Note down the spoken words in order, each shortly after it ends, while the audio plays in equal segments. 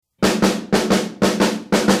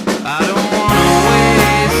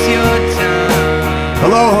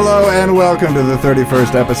and welcome to the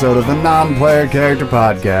 31st episode of the Non-Player Character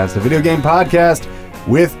Podcast, a video game podcast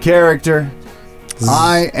with character.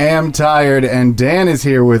 I am tired, and Dan is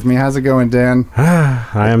here with me. How's it going, Dan?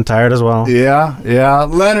 I am tired as well. Yeah.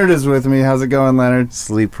 Leonard is with me. How's it going, Leonard?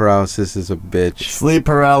 Sleep paralysis is a bitch. Sleep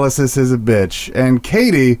paralysis is a bitch. And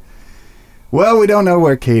Katy, well, we don't know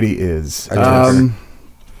where Katy is.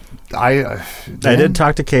 I did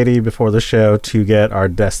talk to Katy before the show to get our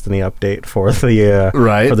Destiny update for the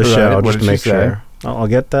show, just to make sure. I'll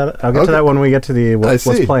get that. I'll get to that when we get to the what's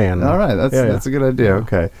playing. All right, that's a good idea.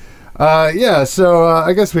 Okay, so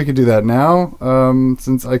I guess we could do that now,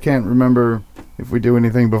 since I can't remember if we do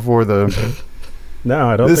anything before the. No,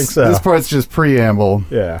 I don't think so. This part's just preamble.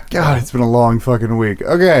 Yeah. God, it's been a long fucking week.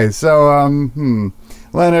 Okay, so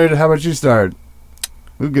Leonard, how about you start?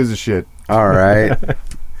 Who gives a shit? All right.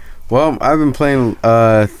 Well, I've been playing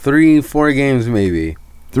 3-4 games maybe.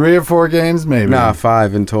 3 or 4 games maybe? Nah,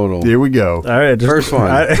 5 in total. Here we go. All right, first one.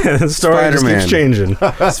 The story just keeps changing.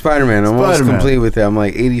 Spider-Man. I'm almost complete with it. I'm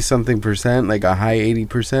like 80-something%, like a high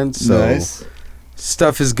 80%. So nice.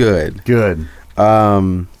 Stuff is good. Good.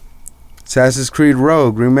 Assassin's Creed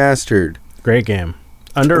Rogue Remastered. Great game.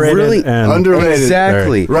 Underrated. Really underrated.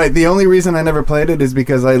 Exactly. Right. The only reason I never played it is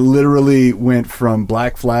because I literally went from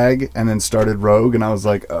Black Flag and then started Rogue, and I was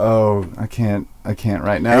like, oh, I can't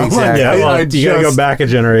right now. Exactly. You gotta go back a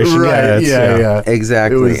generation. Right. Yeah.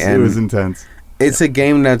 Exactly. It was intense. It's a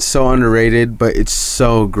game that's so underrated, but it's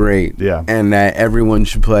so great. Yeah. And that everyone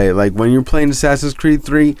should play. Like, when you're playing Assassin's Creed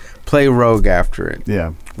 3, play Rogue after it.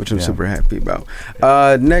 Yeah. Which I'm super happy about.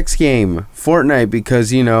 Next game, Fortnite,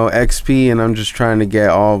 because, XP, and I'm just trying to get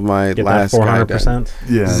all of my last 400%.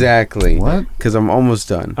 Yeah. Exactly. What? Because I'm almost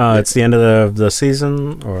done. It's the end of the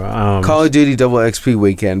season, or Call of Duty double XP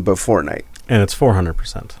weekend, but Fortnite. And it's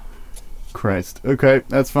 400%. Christ. Okay,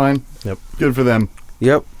 that's fine. Yep. Good for them.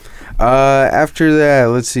 Yep. After that,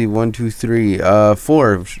 let's see, 1, 2, 3, 4,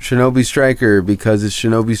 Shinobi Striker, because it's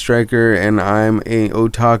Shinobi Striker and I'm a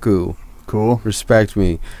otaku. Cool. Respect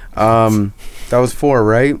me. That was 4,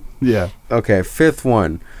 right? Yeah. Okay, 5th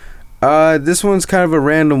one. This one's kind of a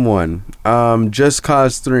random one. Just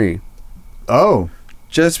Cause 3. Oh.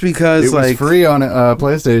 Just because, it was free on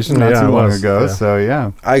PlayStation not too long ago, so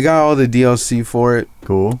yeah. I got all the DLC for it.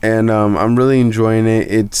 Cool. And I'm really enjoying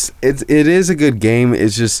it. It is a good game.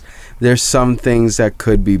 It's just there's some things that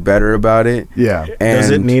could be better about it. Yeah. And does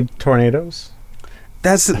it need tornadoes?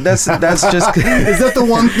 That's just Is that the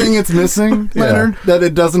one thing it's missing, Leonard? That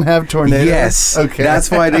it doesn't have tornadoes? Yes. Okay.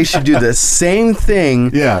 That's why they should do the same thing.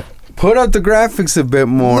 Yeah. Put up the graphics a bit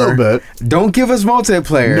more. A little bit. Don't give us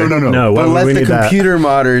multiplayer. No. But let the computer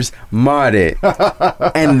modders mod it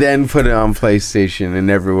and then put it on PlayStation and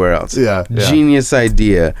everywhere else. Yeah. Genius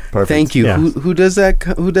idea. Perfect. Thank you. Yeah. Who does that?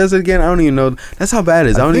 Who does it again? I don't even know. That's how bad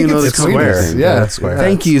it is. I don't even know the Square. Yeah, it's Square.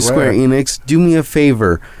 Thank you, Square Enix. Do me a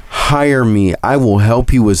favor. Hire me. I will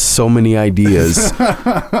help you with so many ideas.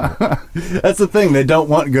 That's the thing. They don't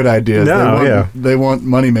want good ideas. No, they want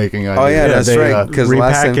money-making ideas. Oh, yeah, that's right. Because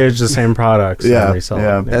repackage the same products and resell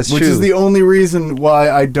them. That's Which true. is the only reason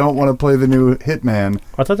why I don't want to play the new Hitman.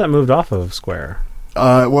 I thought that moved off of Square.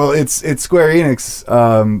 Well, it's Square Enix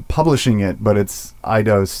publishing it, but it's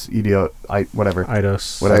Eidos, whatever.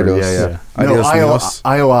 Eidos. Whatever, Eidos. yeah. No,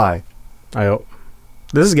 IOI.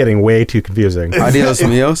 This is getting way too confusing. Adios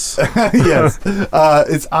Mios? Yes.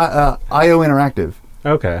 It's IO Interactive.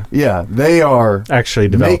 Okay. Yeah, they are actually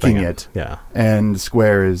developing making it. Yeah. And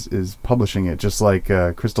Square is publishing it, just like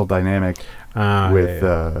Crystal Dynamic with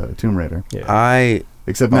Tomb Raider. Yeah.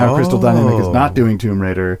 Except now Crystal Dynamic is not doing Tomb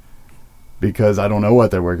Raider because I don't know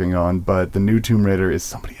what they're working on, but the new Tomb Raider is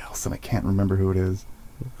somebody else, and I can't remember who it is.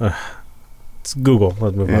 It's Google.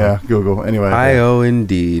 Let's move on. Yeah, Google. Anyway. IO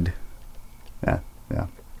indeed. Yeah.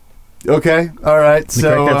 Okay. All right. The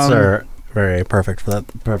crickets are very perfect for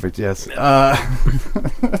that. Perfect. Yes. God,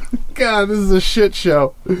 this is a shit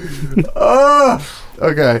show.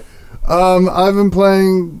 Okay. I've been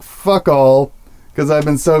playing fuck all because I've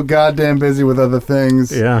been so goddamn busy with other things.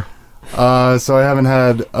 Yeah. So I haven't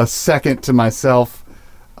had a second to myself.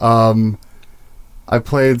 I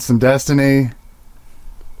played some Destiny.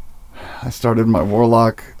 I started my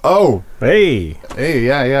Warlock. Oh! Hey,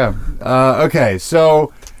 yeah. Okay,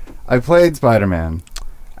 so I played Spider-Man.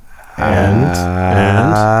 And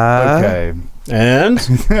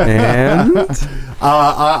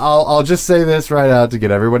I'll just say this right out to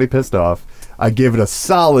get everybody pissed off. I give it a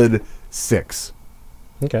solid 6.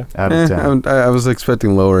 Okay. Out of 10. I was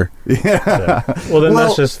expecting lower. Yeah. Well,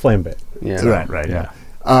 that's just flame bait. Yeah. Right.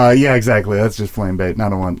 Yeah, exactly. That's just flame bait. I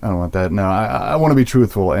don't want that. No, I want to be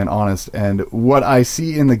truthful and honest. And what I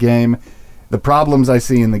see in the game The problems I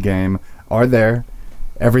see in the game are there.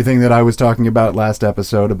 Everything that I was talking about last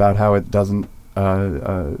episode about how it doesn't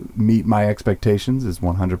meet my expectations is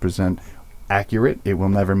 100% accurate. It will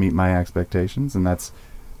never meet my expectations, and that's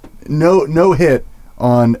no hit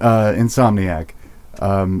on Insomniac.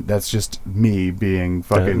 That's just me being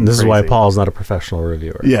fucking this crazy. is why Paul's not a professional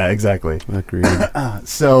reviewer. Yeah, exactly. Agreed.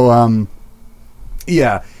 So,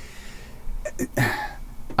 yeah.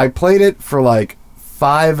 I played it for like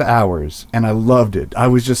 5 hours, and I loved it. I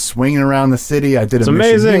was just swinging around the city. I did a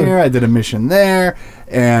mission here, I did a mission there,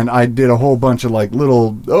 and I did a whole bunch of like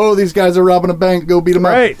little, these guys are robbing a bank, go beat them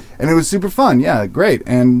up. And it was super fun. Yeah, great.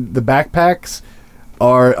 And the backpacks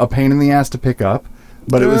are a pain in the ass to pick up.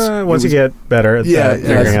 But once you get better at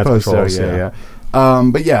figuring out the controls.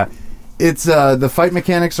 But yeah, it's the fight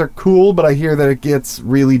mechanics are cool, but I hear that it gets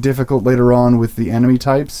really difficult later on with the enemy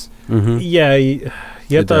types. Mm-hmm. Yeah, you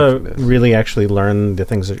have to really actually learn the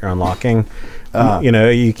things that you're unlocking.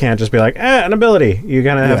 You can't just be like, an ability. You're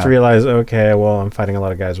gonna have to realize, okay, well, I'm fighting a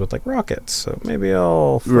lot of guys with like rockets, so maybe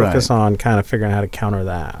I'll focus on kind of figuring out how to counter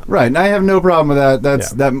that. Right, and I have no problem with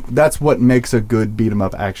that. That's what makes a good beat 'em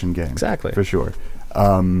up action game. Exactly, for sure.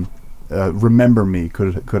 Remember Me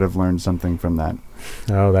could have learned something from that.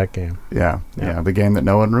 Oh, that game. Yeah, the game that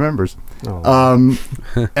no one remembers. And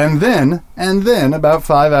then about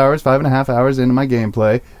 5.5 hours into my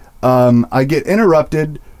gameplay, I get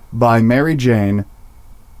interrupted by Mary Jane,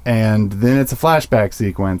 and then it's a flashback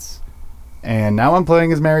sequence, and now I'm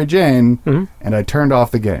playing as Mary Jane, and I turned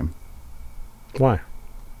off the game. Why?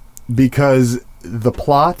 Because the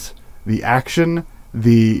plot, the action,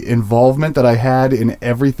 the involvement that I had in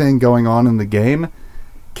everything going on in the game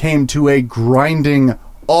came to a grinding,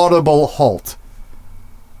 audible halt,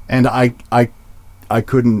 and I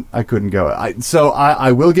couldn't go. So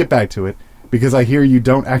I will get back to it, because I hear you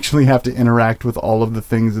don't actually have to interact with all of the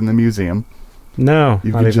things in the museum. No,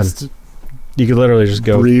 you could you could literally just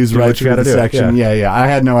go breeze right through the section. Yeah. I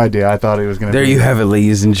had no idea. I thought it was going to. There you have it,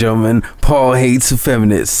 ladies and gentlemen. Paul hates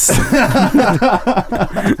feminists.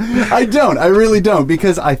 I don't. I really don't,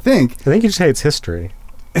 because I think he just hates history.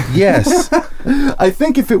 Yes. I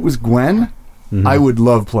think if it was Gwen, I would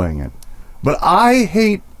love playing it. But I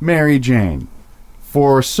hate Mary Jane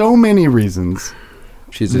for so many reasons.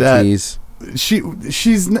 She's a tease.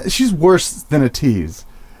 She's worse than a tease.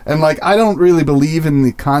 And like, I don't really believe in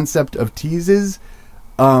the concept of teases.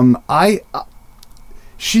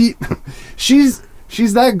 She's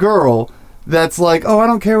that girl that's like, I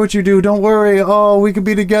don't care what you do, don't worry, we can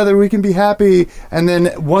be together, we can be happy. And then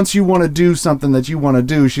once you want to do something that you want to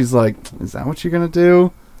do, she's like, is that what you're gonna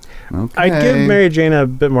do? Okay. I'd give Mary Jane a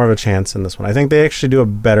bit more of a chance in this one. I think they actually do a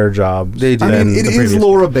better job. They do. I mean, it is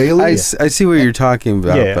Laura Bailey. I see what you're talking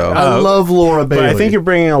about, though. I love Laura Bailey. But I think you're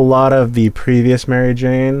bringing a lot of the previous Mary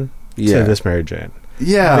Jane to this Mary Jane.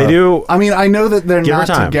 Yeah. They do. I mean, I know that they're not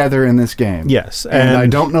together in this game. Yes. And I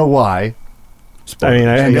don't know why. Spoilers.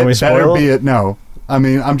 I mean, it better be it. No. I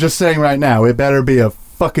mean, I'm just saying right now, it better be a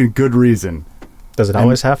fucking good reason. Does it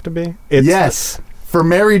always have to be? Yes. For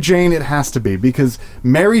Mary Jane, it has to be, because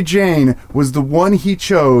Mary Jane was the one he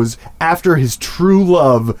chose after his true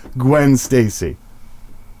love, Gwen Stacy.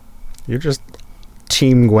 You're just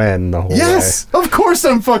Team Gwen the whole way. Yes, of course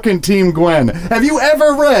I'm fucking Team Gwen. Have you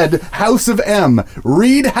ever read House of M?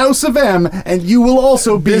 Read House of M, and you will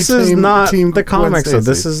also be this team is not team the comics, so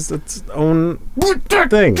this is its own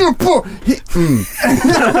thing.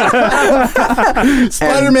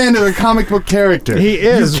 Spider-Man is a comic book character. He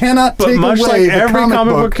is. You cannot take much away like every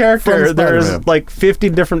comic book character, there's like 50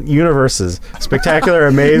 different universes. Spectacular,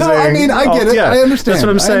 amazing. No, I mean, I get it. I understand. That's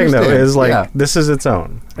what I'm saying, though, is like, this is its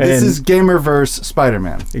own. This is Gamerverse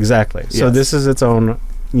Spider-Man. Exactly. So this is its own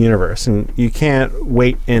universe, and you can't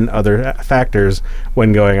weight in other factors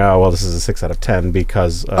when going, this is a 6 out of 10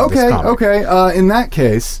 because of this comic. Okay. In that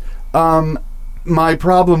case, my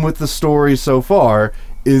problem with the story so far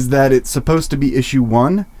is that it's supposed to be issue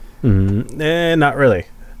 1. Not really.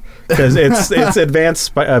 Because it's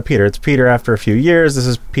advanced Peter. It's Peter after a few years. This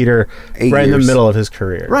is Peter right in the middle of his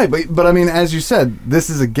career. Right, but I mean, as you said, this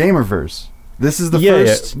is a Gamerverse. This is the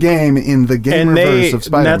first game in the Gamerverse of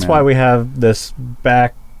Spider-Man. And that's why we have this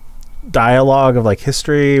back dialogue of like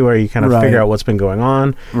history where you kind of figure out what's been going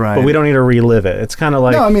on. Right. But we don't need to relive it. It's kind of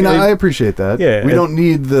like... No, I mean, I appreciate that. Yeah. We don't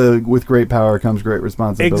need the with great power comes great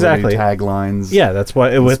responsibility taglines. Yeah, that's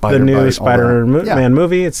why with the new Spider-Man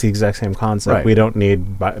movie, it's the exact same concept. Right. We don't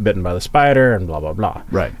need bitten by the spider and blah, blah, blah.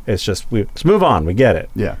 Right. It's just, let's move on. We get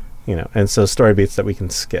it. Yeah. And so story beats that we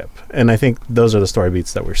can skip. And I think those are the story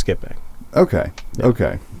beats that we're skipping. Okay.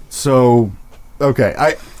 So,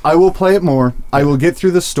 Okay, I will play it more. I will get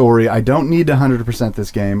through the story. I don't need to 100%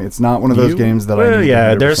 this game. It's not one of those games that I need to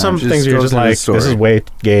 100%. There's some things you're just like, this is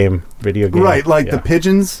video game. Right, like the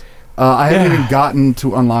pigeons. I haven't even gotten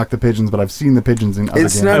to unlock the pigeons, but I've seen the pigeons in other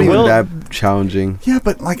games. It's not even that challenging. Yeah,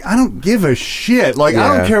 but like I don't give a shit. Like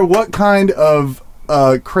I don't care what kind of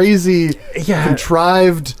crazy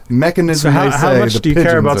contrived mechanism they say. How much do you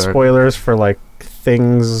care about spoilers for like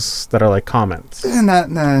things that are like comments?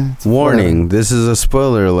 Warning, this is a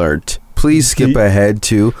spoiler alert. Please skip ahead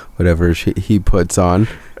to whatever he puts on.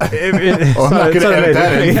 I'm not going to edit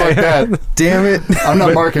that in. Fuck that. Damn it. I'm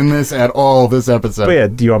not marking this at all this episode. But yeah,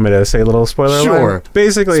 do you want me to say a little spoiler? Sure.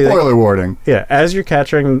 Basically, spoiler warning. Yeah, as you're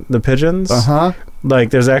catching the pigeons,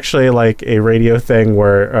 like there's actually like a radio thing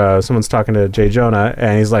where someone's talking to Jay Jonah,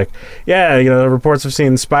 and he's like, "Yeah, reports have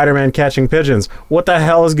seen Spider-Man catching pigeons. What the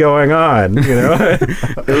hell is going on?"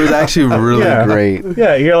 It was actually really great.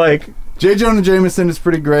 Yeah, you're like, J. Jonah Jameson is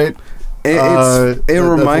pretty great. It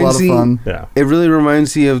reminds me. Yeah. It really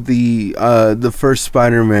reminds me of the first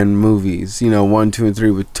Spider-Man movies. 1, 2, and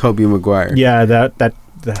 3 with Tobey Maguire. Yeah, that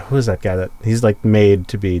who is that guy that he's like made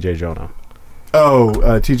to be J. Jonah?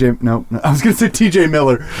 Oh, T.J. No, I was gonna say T.J.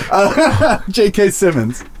 Miller. J.K.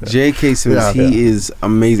 Simmons. J.K. Simmons. He is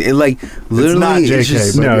amazing. It literally. It's not J.K.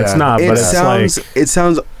 It's not. But it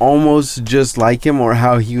sounds almost just like him, or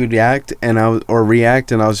how he would react, and I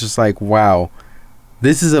was just like, wow.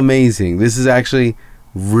 This is amazing. This is actually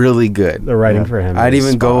really good. The writing for him. I'd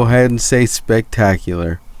even go ahead and say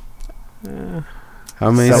spectacular. How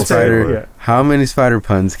many spider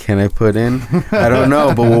puns can I put in? I don't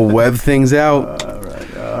know, but we'll web things out.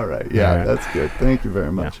 All right. Yeah, that's good. Thank you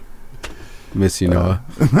very much. Miss you, Noah.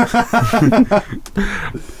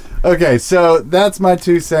 Okay, so that's my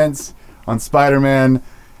 2 cents on Spider-Man.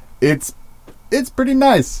 It's pretty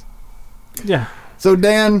nice. Yeah. So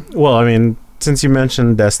Dan. Well, I mean, since you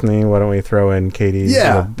mentioned Destiny, why don't we throw in Katy's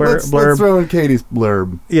blurb? Let's throw in Katy's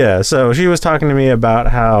blurb. Yeah, so she was talking to me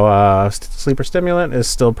about how sleeper stimulant is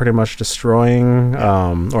still pretty much destroying,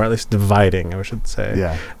 or at least dividing, I should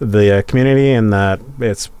say, the community, and that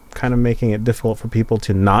it's kind of making it difficult for people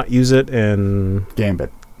to not use it in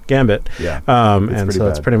Gambit. Yeah. And so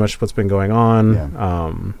that's pretty much what's been going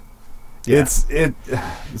on. Yeah.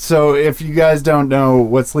 So if you guys don't know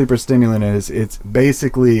what sleeper stimulant is, it's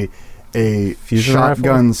basically a fusion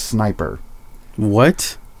shotgun rifle? sniper.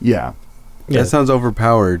 What? Yeah. That sounds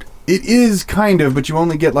overpowered. It is kind of, but you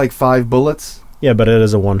only get like 5 bullets. Yeah, but it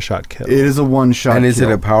is a one-shot kill. It is a one-shot And is kill.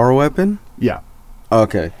 it a power weapon? Yeah.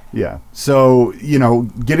 Okay. Yeah. So,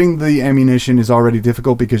 getting the ammunition is already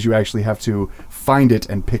difficult because you actually have to find it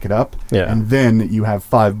and pick it up. Yeah. And then you have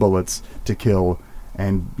 5 bullets to kill,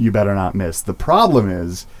 and you better not miss. The problem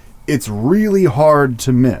is, it's really hard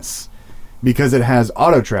to miss because it has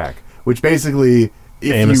auto-track, which basically...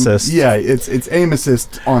 aim assist. Yeah, it's aim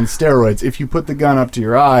assist on steroids. If you put the gun up to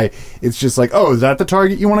your eye, it's just like, oh, is that the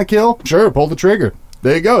target you want to kill? Sure, pull the trigger.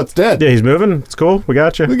 There you go, it's dead. Yeah, he's moving. It's cool. We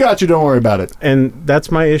got you. Don't worry about it. And that's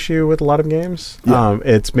my issue with a lot of games. Yeah.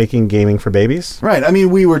 It's making gaming for babies. Right. I mean,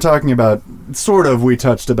 we were talking about, we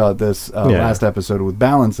touched about this last episode with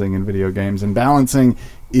balancing in video games, and balancing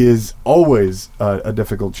is always a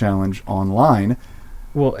difficult challenge online.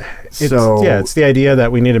 Well, it's the idea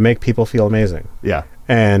that we need to make people feel amazing. Yeah.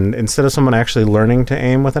 And instead of someone actually learning to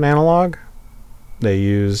aim with an analog, they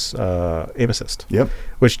use aim assist. Yep.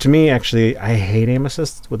 Which to me, actually, I hate aim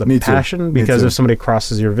assist with a passion because if somebody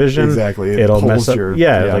crosses your vision, exactly, it'll mess up.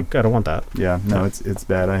 Like I don't want that. Yeah, no, it's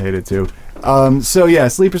bad. I hate it too.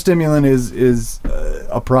 Sleeper stimulant is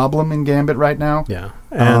a problem in Gambit right now. Yeah.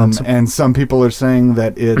 And some people are saying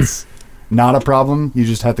that it's not a problem. You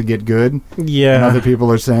just have to get good. Yeah. And other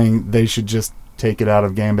people are saying they should just take it out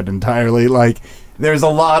of Gambit entirely. Like, there's a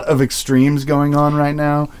lot of extremes going on right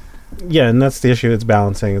now. Yeah, and that's the issue. It's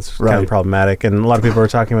balancing. It's kind of problematic. And a lot of people are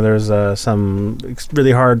talking about there's some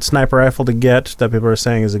really hard sniper rifle to get that people are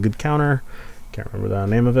saying is a good counter. Can't remember the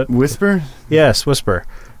name of it. Whisper? Yes, Whisper.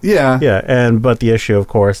 Yeah. Yeah, but the issue, of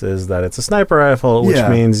course, is that it's a sniper rifle, which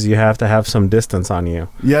means you have to have some distance on you.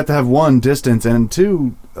 You have to have 1, distance, and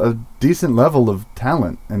 2, a decent level of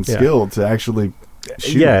talent and skill to actually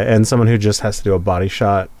shoot. Yeah, and someone who just has to do a body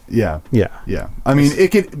shot. Yeah. I mean,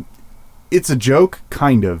 it's a joke,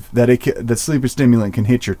 kind of, that the sleeper stimulant can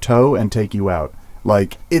hit your toe and take you out.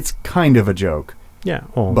 Like, it's kind of a joke. Yeah,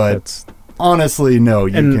 well, but honestly, no,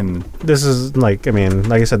 you can... This is, like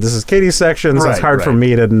I said, this is Katy's section, so it's hard for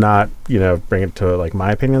me to not, bring it to,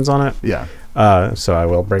 my opinions on it. Yeah. So I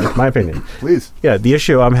will bring my opinion. Please. Yeah, the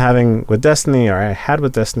issue I'm having with Destiny, or I had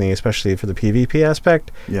with Destiny, especially for the PvP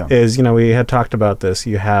aspect, is, we had talked about this.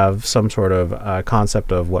 You have some sort of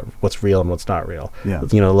concept of what's real and what's not real. Yeah.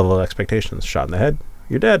 Level of expectations. Shot in the head,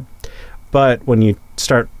 you're dead. But when you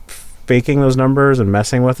start faking those numbers and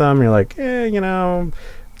messing with them, you're like,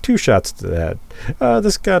 2 shots to the head.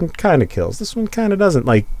 This gun kind of kills. This one kind of doesn't.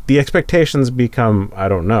 Like, the expectations become, I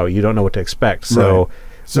don't know. You don't know what to expect. So,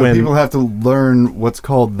 So people have to learn what's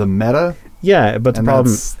called the meta. Yeah, but the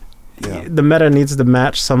problem, the meta needs to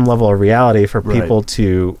match some level of reality for people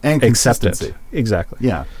to accept it. Exactly.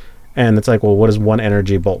 Yeah. And it's like, well, what is one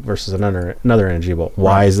energy bolt versus another energy bolt?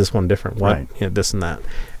 Why is this one different? What, this and that.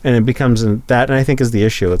 And it becomes that, and I think is the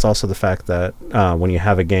issue. It's also the fact that when you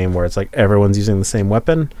have a game where it's like everyone's using the same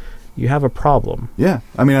weapon, you have a problem. Yeah.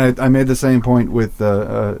 I mean, I made the same point with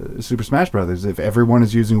Super Smash Brothers. If everyone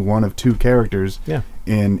is using one of 2 characters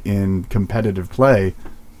in competitive play,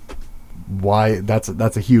 why that's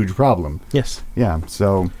a huge problem. Yes. Yeah.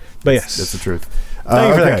 So, but yes, that's the truth. Thank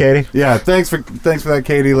you for that, Katy. Yeah, thanks for that,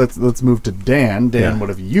 Katy. Let's move to Dan. Dan, what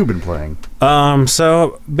have you been playing?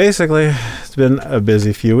 So basically, it's been a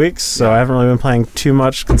busy few weeks, so I haven't really been playing too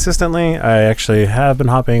much consistently. I actually have been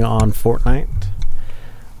hopping on Fortnite,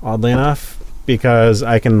 oddly enough, because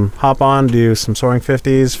I can hop on, do some soaring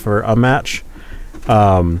 50s for a match,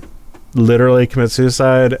 literally commit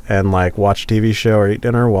suicide, and like watch a TV show or eat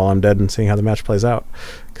dinner while I'm dead and seeing how the match plays out.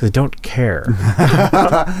 Because I don't care.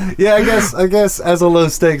 Yeah, I guess as a low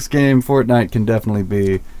stakes game, Fortnite can definitely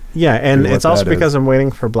be. Yeah, and it's also because I'm waiting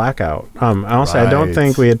for Blackout. Honestly, I don't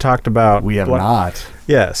think we had talked about. We have not.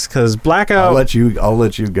 Yes, because Blackout. I'll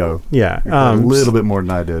let you go. Yeah, a little bit more than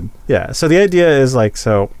I did. Yeah, so the idea is like,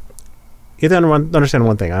 so you have to understand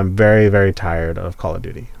one thing. I'm very, very tired of Call of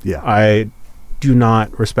Duty. Yeah, I do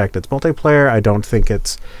not respect its multiplayer. I don't think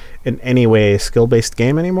it's in any way skill-based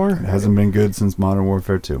game anymore. It hasn't been good since Modern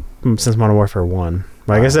Warfare 2. Since Modern Warfare 1.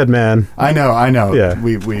 Like I said, man. I know. Yeah.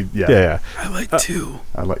 Yeah. I like 2.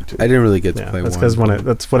 I like 2. I didn't really get to play 1. That's because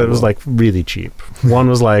that's what it was like, really cheap. 1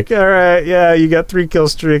 was like, all right, you got 3 kill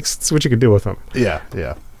streaks. That's what you could do with them. Yeah.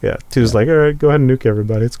 2's like, all right, go ahead and nuke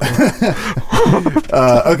everybody. It's cool.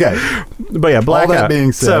 Okay. But yeah, Blackout. All that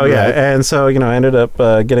being said, so and so I ended up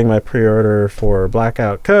getting my pre-order for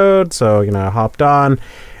Blackout code. So I hopped on.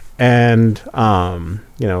 And,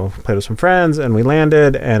 played with some friends, and we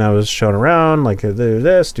landed, and I was showing around, like, do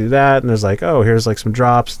this, do that, and there's like, oh, here's, like, some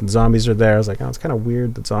drops, and zombies are there. I was like, oh, it's kind of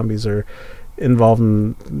weird that zombies are involved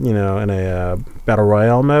in, in a Battle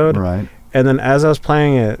Royale mode. Right. And then as I was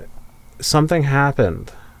playing it, something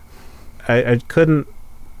happened. I couldn't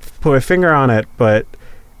put my finger on it, but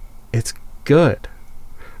it's good.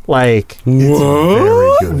 Like, it's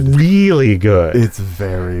very good. Really good. It's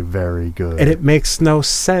very, very good. And it makes no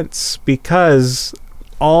sense because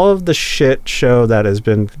all of the shit show that has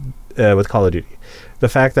been with Call of Duty, the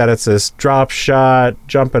fact that it's this drop shot,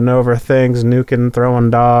 jumping over things, nuking, throwing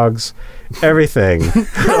dogs, everything.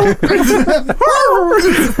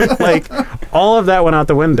 Like, all of that went out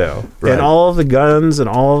the window. Right. And all of the guns and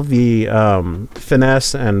all of the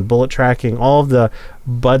finesse and bullet tracking, all of the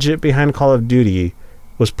budget behind Call of Duty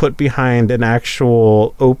was put behind an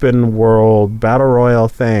actual open world battle royale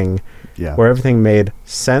thing where everything made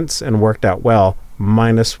sense and worked out well,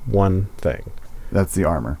 minus one thing. That's the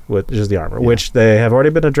armor. Which is the armor, which they have already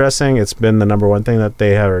been addressing. It's been the number one thing that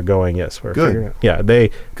they are going, we're figuring out. Yeah, they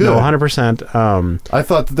know 100%. I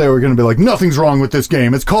thought that they were going to be like, nothing's wrong with this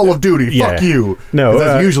game. It's Call of Duty. Fuck you. No.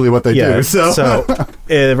 That's usually what they do. So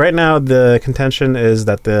right now, the contention is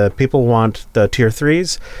that the people want the tier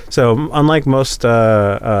 3s. So unlike most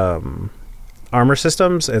armor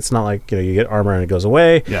systems, it's not like you get armor and it goes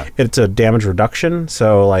away. It's a damage reduction,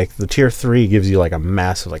 so like the tier 3 gives you like a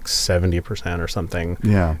massive like 70% or something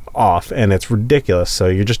off, and it's ridiculous. So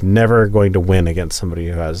you're just never going to win against somebody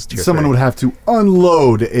who has tier 3. Someone would have to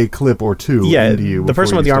unload a clip or two into you. The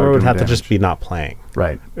person with the armor would have to just be not playing.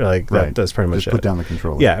 Right. That's pretty much just put down the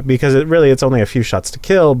controller. Yeah, because it's only a few shots to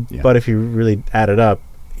kill, but if you really add it up,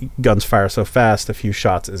 guns fire so fast, a few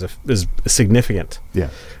shots is significant.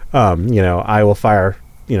 Yeah. I will fire,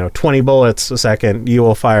 20 bullets a second. You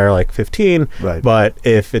will fire like 15. Right. But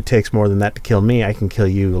if it takes more than that to kill me, I can kill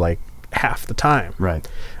you like half the time. Right.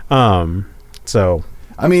 So.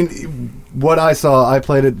 I mean, what I saw, I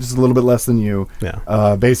played it just a little bit less than you.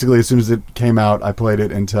 Yeah. Basically, as soon as it came out, I played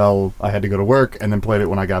it until I had to go to work, and then played it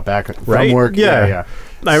when I got back from work. Yeah.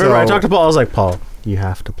 I remember I talked to Paul. I was like, Paul, you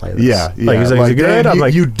have to play this. Yeah. Like, he's like, is it good? I'm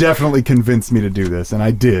like, you definitely convinced me to do this, and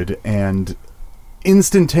I did. And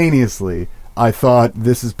instantaneously, I thought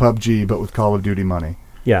this is PUBG, but with Call of Duty money.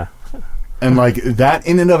 Yeah. And like that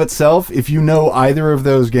in and of itself, if you know either of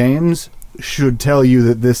those games, should tell you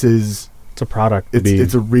that this is it's a product.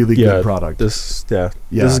 It's a really good product. This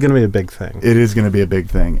is going to be a big thing. It is going to be a big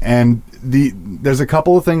thing. And there's a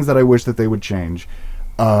couple of things that I wish that they would change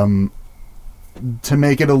to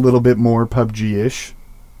make it a little bit more PUBG-ish.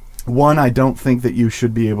 One, I don't think that you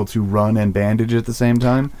should be able to run and bandage at the same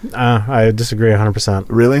time. I disagree 100%.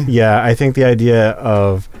 Really? Yeah, I think the idea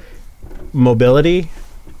of mobility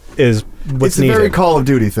is what's needed. It's a very Call of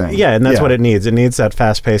Duty thing. Yeah, and that's what it needs. It needs that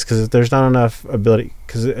fast pace because there's not enough ability.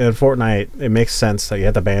 Because in Fortnite, it makes sense that you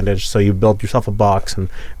have to bandage, so you build yourself a box and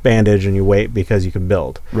bandage, and you wait because you can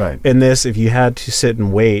build. Right. In this, if you had to sit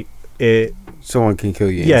and wait, someone can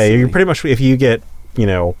kill you. Yeah, you're pretty much if you get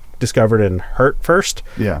discovered and hurt first,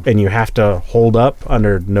 and you have to hold up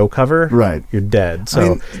under no cover, right, you're dead.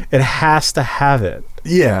 So it has to have it.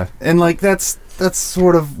 Yeah, and like that's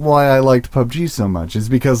sort of why I liked PUBG so much, is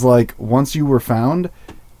because like once you were found,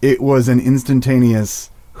 it was an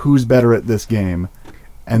instantaneous who's better at this game,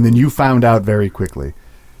 and then you found out very quickly.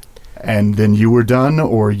 And then you were done,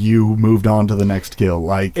 or you moved on to the next kill.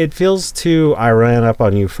 Like it feels too. I ran up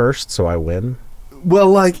on you first, so I win. Well,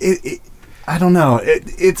 like I don't know.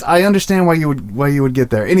 It's I understand why you would get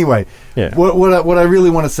there. Anyway, what I really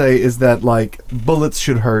want to say is that like bullets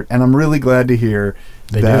should hurt, and I'm really glad to hear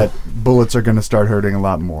that bullets are going to start hurting a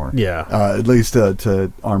lot more. Yeah, at least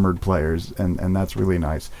to armored players, and that's really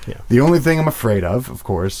nice. Yeah. The only thing I'm afraid of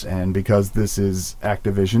course, and because this is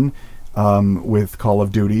Activision, with Call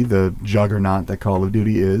of Duty, the juggernaut that Call of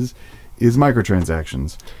Duty is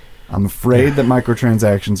microtransactions. I'm afraid that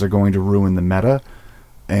microtransactions are going to ruin the meta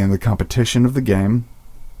and the competition of the game,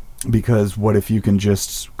 because what if you can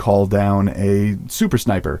just call down a super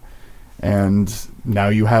sniper and now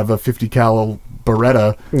you have a 50 cal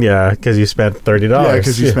Beretta? Yeah, because you spent $30. Yeah,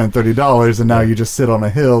 because you spent $30, and now you just sit on a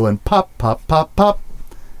hill and pop, pop, pop, pop.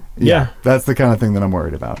 Yeah, that's the kind of thing that I'm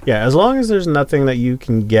worried about. Yeah, as long as there's nothing that you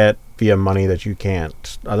can get via money that you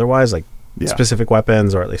can't otherwise, like specific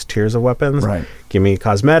weapons or at least tiers of weapons. Right. Give me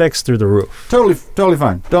cosmetics through the roof. Totally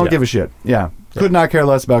fine. Don't give a shit. Yeah. Could not care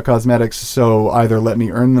less about cosmetics, so either let me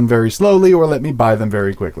earn them very slowly or let me buy them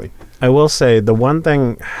very quickly. I will say the one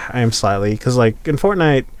thing I am slightly, because like in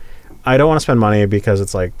Fortnite, I don't want to spend money because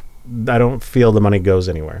it's like I don't feel the money goes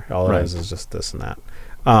anywhere. All it is just this and that.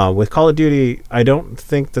 With Call of Duty, I don't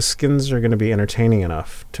think the skins are going to be entertaining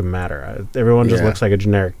enough to matter. Everyone just looks like a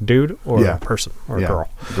generic dude or a person or a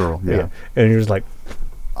girl. Yeah. And you're just like,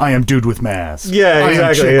 I am dude with mask. Yeah, exactly. I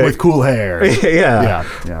am chick with cool hair.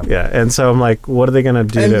 Yeah. And so I'm like, what are they going to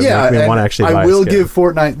do to make me want to actually buy I will give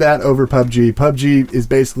Fortnite that over PUBG. PUBG is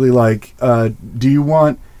basically like, do you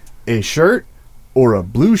want a shirt or a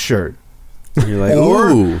blue shirt? You're like,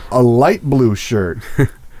 or a light blue shirt.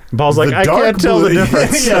 Paul's like, I can't tell the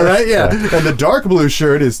difference. Yeah, right? Yeah. And the dark blue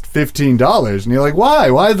shirt is $15. And you're like,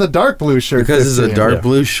 why? Why is the dark blue shirt Because it's a dark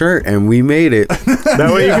blue shirt, and we made it.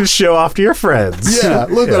 That way you can show off to your friends. Yeah.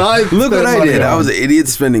 Look what I did. I was an idiot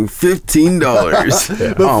spending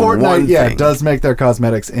 $15. But Fortnite, does make their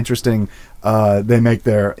cosmetics interesting. They make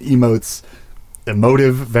their emotes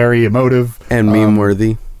very emotive. And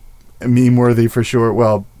meme-worthy. Meme-worthy for sure.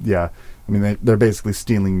 Well, yeah. I mean, they're basically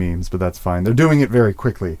stealing memes, but that's fine. They're doing it very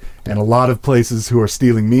quickly. And a lot of places who are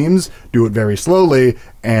stealing memes do it very slowly,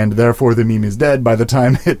 and therefore the meme is dead by the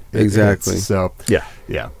time it exactly hits. So,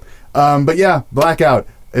 yeah. But yeah, Blackout.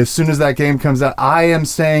 As soon as that game comes out, I am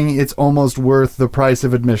saying it's almost worth the price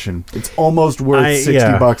of admission. It's almost worth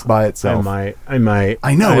 $60 by itself. I might.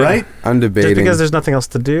 I know, right? I'm debating. Just because there's nothing else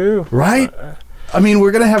to do. Right? I mean,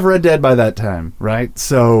 we're going to have Red Dead by that time, right?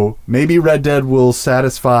 So maybe Red Dead will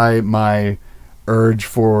satisfy my urge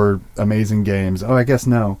for amazing games. Oh, I guess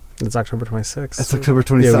no. It's October 26th. It's October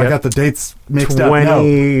 26th. I got the dates mixed up.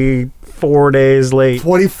 24 days late.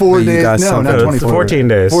 24 days. No, not 24. 14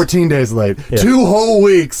 days. 14 days late. Yeah. 2 whole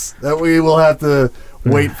weeks that we will have to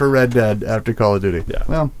wait for Red Dead after Call of Duty. Yeah.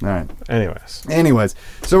 Well, all right. Anyways,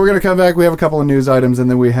 so we're going to come back. We have a couple of news items, and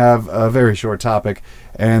then we have a very short topic,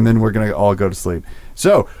 and then we're going to all go to sleep.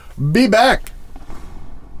 So, be back.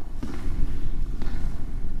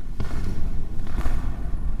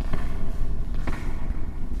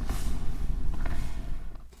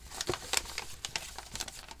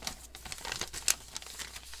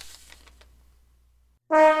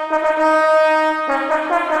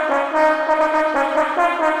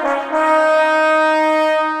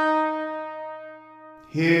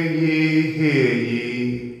 Hear ye,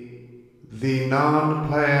 the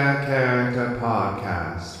Non-Player Character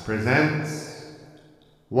Podcast presents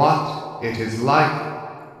What It Is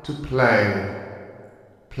Like to Play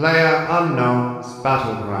PlayerUnknown's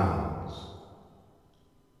Battlegrounds.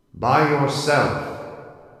 by yourself.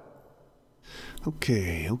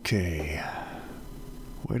 Okay.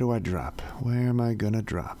 Where do I drop? Where am I gonna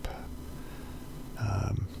drop?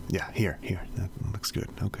 Yeah, here. That looks good.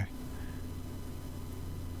 Okay.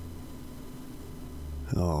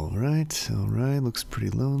 All right. Looks pretty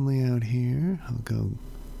lonely out here. I'll go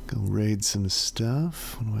raid some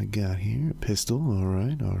stuff. What do I got here? A pistol. All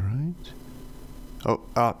right.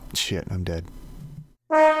 Oh, shit, I'm dead.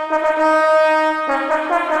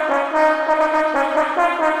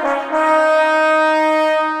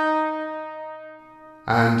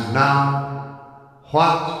 And now,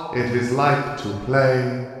 what it is like to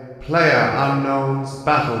play PlayerUnknown's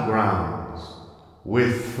Battlegrounds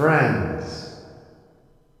with friends.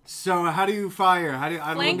 So how do you fire? I don't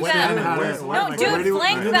Flank understand them. how to... No, dude,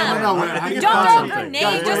 flank them. No, Don't throw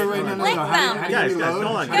grenades, just flank them. Guys,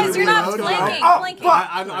 Guys, you're not flanking.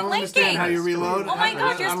 I don't understand how you reload. Oh my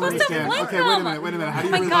god, you're supposed to flank them. Okay, wait a minute. How do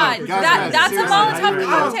Oh you my reload? god, that's a Molotov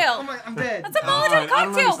cocktail. I'm dead. That's a Molotov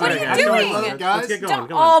cocktail. What are you doing? Guys? Let's get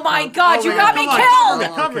going. Oh my god, you got me killed.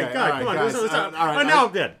 Come on. Oh, now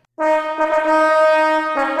I'm dead.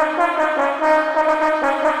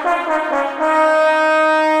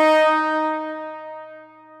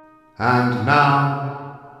 And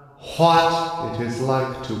now, what it is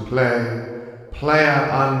like to play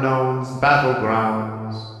PlayerUnknown's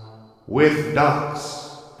Battlegrounds with ducks.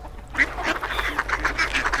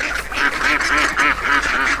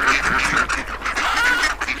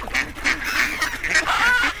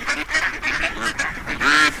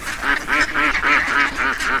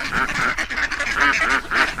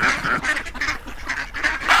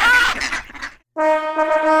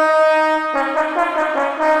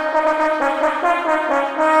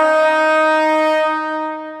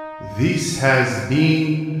 This has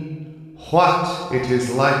been What It Is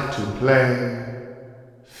Like to Play,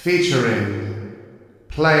 featuring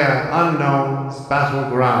PlayerUnknown's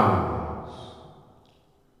Battlegrounds.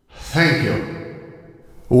 Thank you.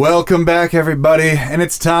 Welcome back, everybody, and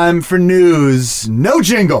it's time for news. No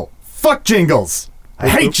jingle. Fuck jingles. I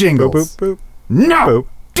hate jingles. Boop. No.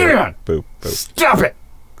 Boop. Boop. Stop it.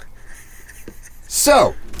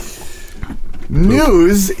 So,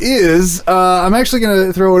 news is, I'm actually going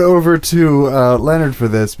to throw it over to Leonard for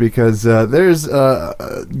this because there's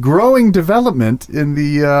growing development in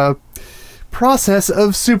the process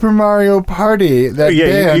of Super Mario Party that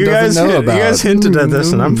Dan doesn't know about. You guys hinted at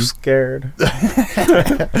this, and I'm scared.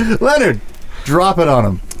 Leonard, drop it on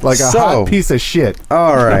him like a hot piece of shit.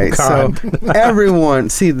 All right, so everyone,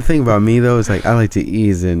 see, the thing about me though is like I like to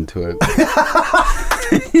ease into it.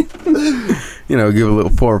 You know, give a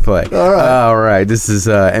little foreplay. All right. This is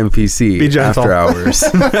NPC Be gentle. After Hours.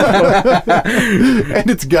 And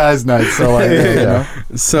it's guys' night, so like, you know.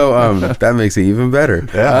 So that makes it even better.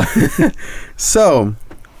 Yeah. So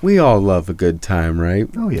we all love a good time, right?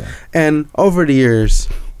 Oh yeah. And over the years,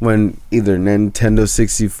 when either Nintendo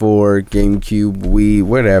 64, GameCube, Wii,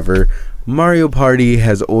 whatever, Mario Party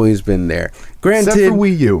has always been there. Granted, Except for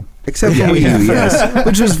Wii U. Except for Wii U, yes.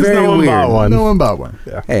 Which was very no one weird. bought one. No one bought one.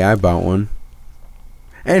 Yeah. Hey, I bought one.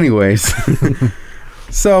 Anyways,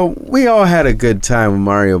 so we all had a good time with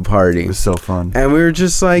Mario Party. It was so fun. And we were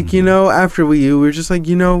just like, you know, after Wii U, we were just like,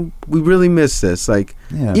 you know, we really miss this. Like,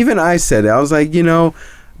 even I said it. I was like, you know,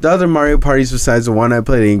 the other Mario Parties besides the one I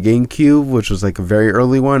played in GameCube, which was like a very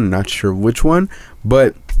early one, not sure which one,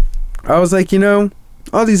 but I was like, you know,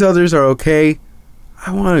 all these others are okay.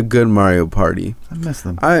 I want a good Mario Party. I miss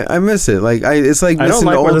them. I miss it. Like it's like missing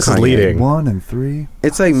the old where this Kanye. is leading. 1 and 3.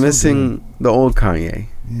 It's like missing the old Kanye.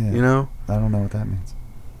 Yeah. You know? I don't know what that means.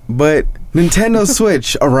 But Nintendo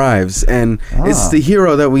Switch arrives, and it's the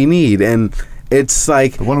hero that we need. And it's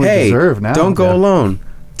like, the one we hey, deserve now. don't go alone.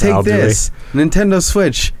 Take this. Nintendo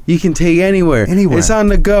Switch. You can take anywhere. Anywhere. It's on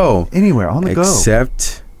the go. Anywhere, on the go.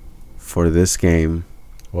 Except for this game.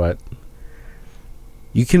 What?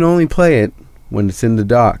 You can only play it when it's in the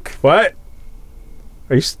dock. What?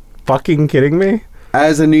 Are you fucking kidding me?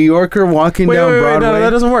 As a New Yorker walking down Broadway. No,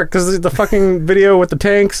 that doesn't work because the fucking video with the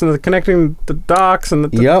tanks and the connecting the docks and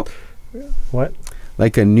the Yep. What?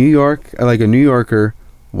 Like a New Yorker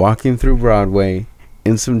walking through Broadway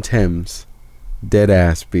in some Timbs. Dead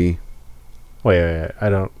ass B. Wait, I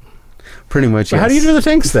don't. Pretty much. Yes. How do you do the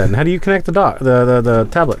tanks then? How do you connect the the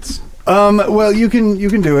tablets? Well, you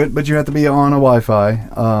can do it, but you have to be on a Wi-Fi.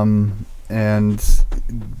 And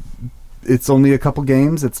it's only a couple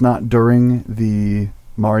games. It's not during the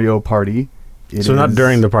Mario Party. So not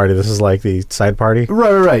during the party. This is like the side party.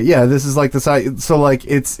 Right. Yeah, this is like the side. So like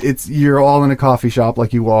it's you're all in a coffee shop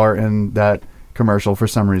like you are in that commercial for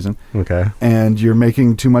some reason. Okay. And you're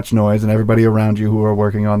making too much noise, and everybody around you who are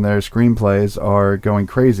working on their screenplays are going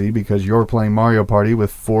crazy because you're playing Mario Party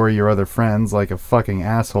with 4 of your other friends like a fucking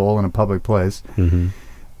asshole in a public place.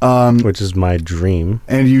 Which is my dream.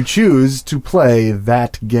 And you choose to play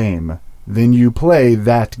that game. Then you play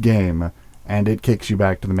that game, and it kicks you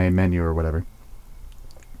back to the main menu or whatever.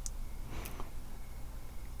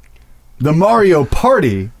 The Mario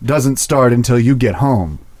Party doesn't start until you get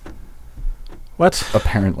home. What?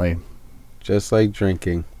 Apparently. Just like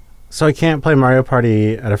drinking. So I can't play Mario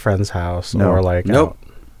Party at a friend's house or like Nope.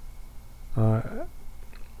 out.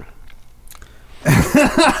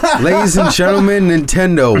 Ladies and gentlemen,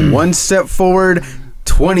 Nintendo, 1 step forward,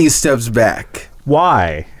 20 steps back.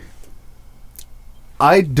 Why?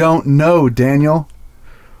 I don't know, Daniel.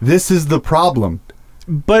 This is the problem.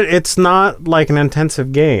 But it's not like an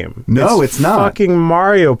intensive game. No, it's not. Fucking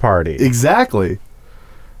Mario Party. Exactly.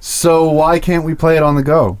 So why can't we play it on the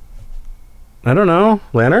go? I don't know.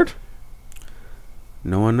 Leonard?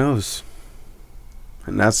 No one knows.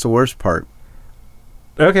 And that's the worst part.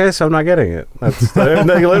 Okay, so I'm not getting it. That's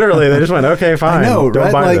literally, they just went, okay, fine. I know, don't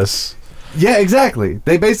right? buy Like, this. Yeah, exactly.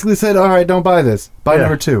 They basically said, all right, don't buy this. Buy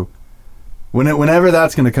number 2. Whenever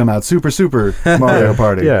that's going to come out. Super Mario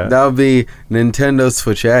Party. Yeah. That would be Nintendo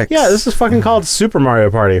Switch X. Yeah, this is fucking called Super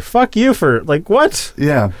Mario Party. Fuck you for, like, what?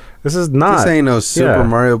 Yeah. This is not. This ain't no Super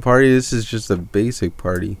Mario Party. This is just a basic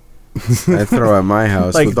party I throw at my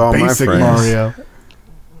house Like with all my Basic friends. Mario.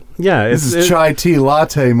 Yeah, This is chai tea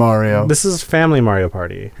latte Mario. This is Family Mario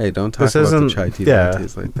Party. Hey, don't talk This about the isn't- chai tea yeah.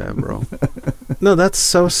 lattes like that, bro. No, that's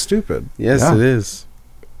so stupid. Yes, Yeah. it is.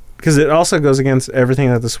 Because it also goes against everything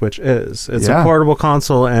that the Switch is. It's Yeah. a portable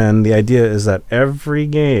console, and the idea is that every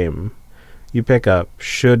game you pick up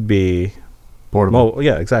should be Portable.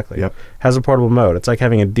 yeah, exactly. Yep. Has a portable mode. It's like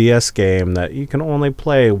having a DS game that you can only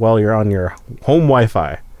play while you're on your home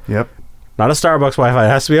Wi-Fi. Yep. Not a Starbucks Wi-Fi. It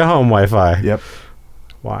has to be a home Wi-Fi. Yep.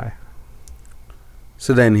 Why?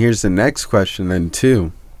 So then here's the next question then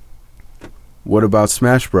too. What about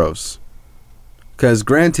Smash Bros? Because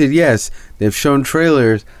granted, yes, they've shown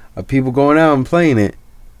trailers of people going out and playing it.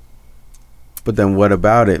 But then what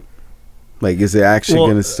about it? Like, is it actually Well,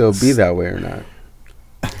 going to still be that way or not?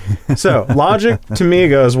 So logic to me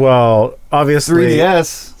goes, well, obviously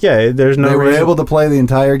 3DS. Yeah, there's no They were reason. able to play the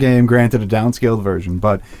entire game, granted a downscaled version,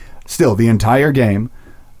 but still the entire game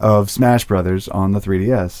of Smash Brothers on the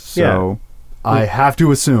 3DS. So I have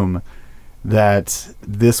to assume that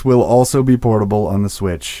this will also be portable on the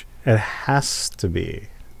Switch. It has to be.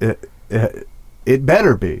 It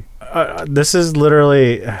better be. This is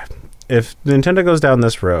literally, if Nintendo goes down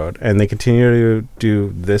this road and they continue to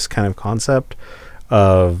do this kind of concept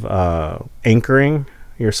of anchoring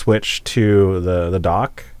your Switch to the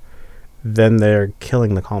dock, then they're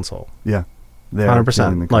killing the console. Yeah. They're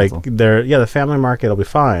 100%. Like the family market will be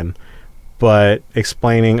fine, but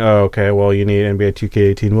explaining, oh, okay, well, you need NBA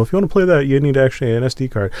 2K18. Well, if you want to play that, you need actually an SD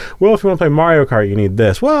card. Well, if you want to play Mario Kart, you need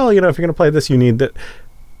this. Well, if you're going to play this, you need that.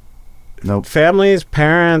 Nope. Families,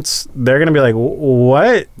 parents, they're going to be like,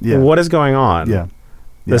 what? Yeah. What is going on? Yeah.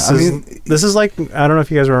 This is like, I don't know if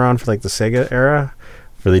you guys were around for like the Sega era,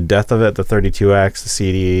 for the death of it, the 32X, the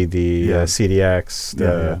CD, the CDX,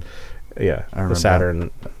 the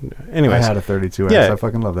Saturn. Anyways, I had a 32X. Yeah, I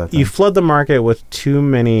fucking love that thing. you flood the market with too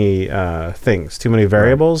many things, too many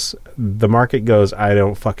variables. Right. The market goes, I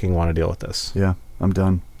don't fucking want to deal with this. Yeah, I'm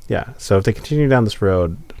done. Yeah, so if they continue down this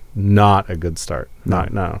road, not a good start.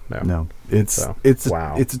 No. It's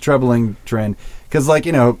wow. It's a troubling trend because, like,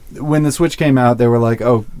 when the Switch came out, they were like,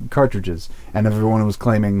 "Oh, cartridges," and everyone was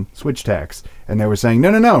claiming Switch tax, and they were saying,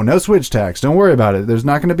 "No Switch tax. Don't worry about it. There's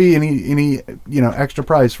not going to be any extra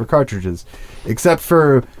price for cartridges, except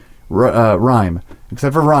for Rhyme.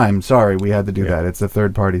 Except for Rhyme. Sorry, we had to do that. It's a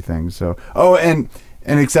third-party thing. So, and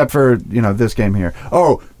except for this game here.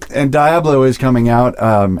 Oh, and Diablo is coming out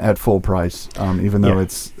at full price, even though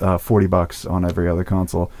it's $40 on every other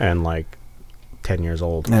console, and like 10 years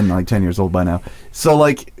old, by now. So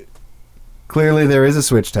like, clearly there is a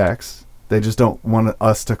Switch tax. They just don't want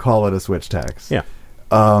us to call it a Switch tax. Yeah.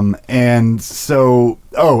 And so,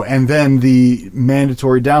 and then the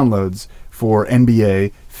mandatory downloads for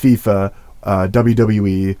NBA, FIFA,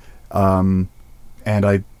 WWE, and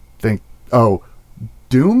I think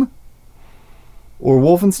Doom or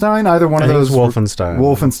Wolfenstein, either one of those.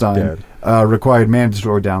 Wolfenstein required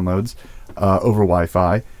mandatory downloads over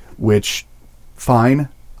Wi-Fi, which, fine,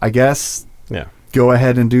 I guess. Yeah. Go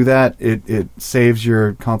ahead and do that. It saves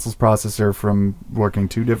your console's processor from working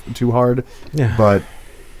too hard. Yeah. But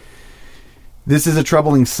this is a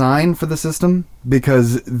troubling sign for the system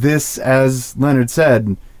because this, as Leonard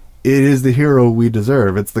said, it is the hero we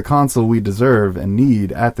deserve. It's the console we deserve and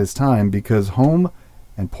need at this time, because home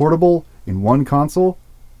and portable in one console,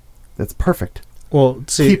 that's perfect. Well,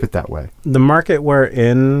 see, keep it that way. The market we're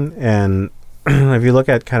in, and if you look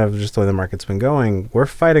at kind of just the way the market's been going, we're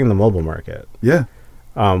fighting the mobile market. Yeah.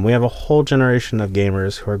 We have a whole generation of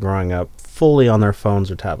gamers who are growing up fully on their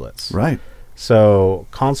phones or tablets. Right. So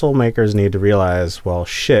console makers need to realize, well,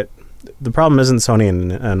 shit, the problem isn't Sony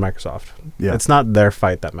and Microsoft. Yeah. It's not their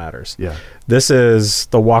fight that matters. Yeah. This is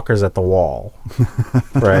the walkers at the wall,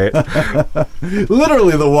 right?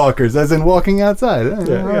 Literally the walkers, as in walking outside.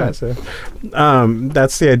 Yeah. So,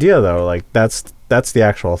 that's the idea, though. Like, that's the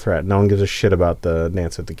actual threat. No one gives a shit about the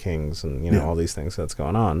Dance of the Kings and, all these things that's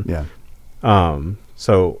going on. Yeah.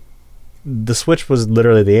 So the Switch was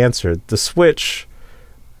literally the answer. The Switch,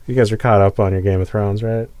 you guys are caught up on your Game of Thrones,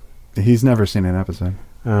 right? He's never seen an episode.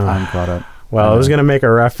 I'm caught up. Well, I was going to make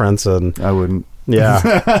a reference, and I wouldn't.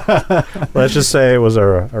 Yeah. Let's just say it was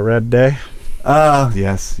a red day.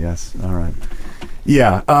 Yes. All right.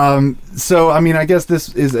 Yeah. So, I mean, I guess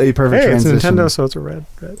this is a perfect transition. It's Nintendo, so it's a red.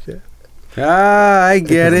 Yeah. I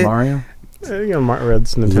get it. Mario?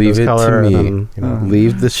 Red's Nintendo's Leave it color. to me. And then,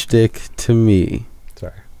 Leave the shtick to me.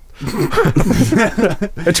 Sorry.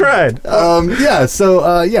 I tried. Yeah.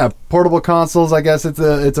 So, portable consoles. I guess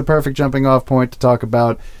it's a perfect jumping off point to talk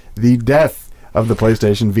about the death of the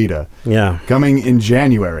PlayStation Vita. Yeah. Coming in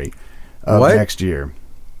January of next year.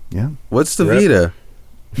 Yeah. What's the Vita?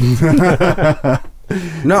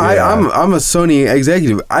 No, Yeah. I'm a Sony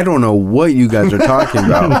executive. I don't know what you guys are talking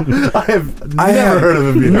about. I have never heard of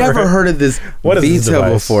a Vita. Never heard of this What is this Vita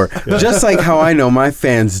device? before. Yeah. Just like how I know my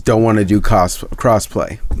fans don't want to do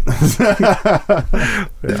crossplay.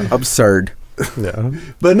 Absurd. Yeah.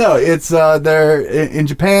 But no, it's they're in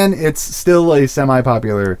Japan. It's still a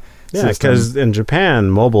semi-popular. Yeah, because in Japan,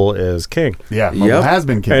 mobile is king. Yeah, mobile has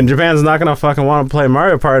been king. And Japan's not going to fucking want to play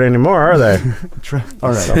Mario Party anymore, are they?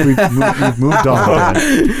 All right, we've moved on.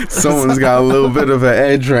 Someone's got a little bit of an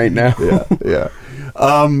edge right now. Yeah.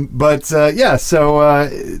 So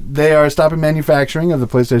they are stopping manufacturing of the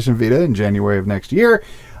PlayStation Vita in January of next year.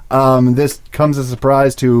 This comes as a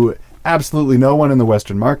surprise to absolutely no one in the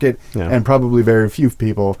Western market, and probably very few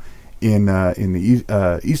people in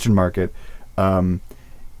the Eastern market.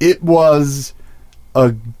 It was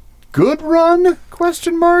a good run? ? It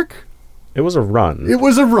was a run. It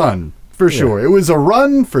was a run, for sure. It was a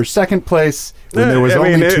run for second place when there was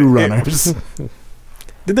only two runners.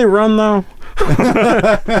 Did they run, though?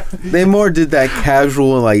 They more did that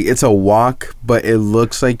casual, like, it's a walk, but it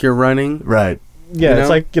looks like you're running. Right. Yeah, it's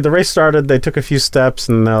like the race started, they took a few steps,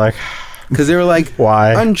 and they're like... Because they were like,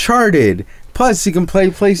 why? Uncharted. Plus, you can play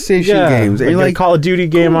PlayStation games. And like Call of Duty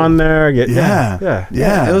game on there. Yeah.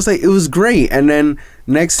 It was great. And then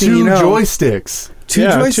next thing you know, joysticks. Two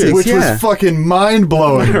joysticks, which was fucking mind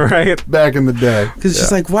blowing, right? Back in the day. Because it's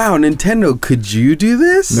just like, wow, Nintendo, could you do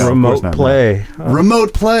this? No, remote play. No.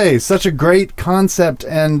 Remote play, such a great concept,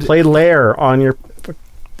 and play Lair on your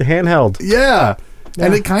handheld. Yeah.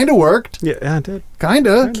 And it kind of worked. Yeah, it did. Kind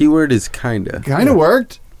of. Keyword is kinda. Kind of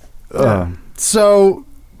worked. So,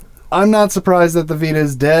 I'm not surprised that the Vita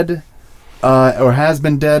is dead, or has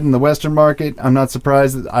been dead in the Western market. I'm not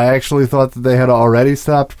surprised that I actually thought that they had already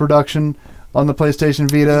stopped production on the PlayStation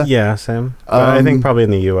Vita. Yeah, Sam. I think probably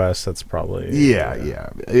in the U.S. that's probably... Yeah.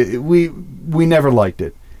 We never liked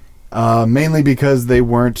it. Mainly because they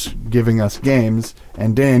weren't giving us games.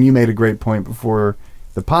 And Dan, you made a great point before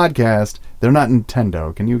the podcast. They're not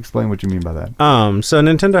Nintendo. Can you explain what you mean by that? So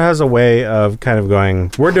Nintendo has a way of kind of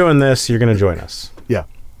going, we're doing this, you're going to join us. Yeah.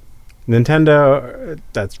 Nintendo,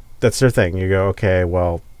 that's their thing. You go, okay,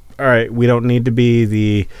 well, all right, we don't need to be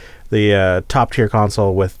the top tier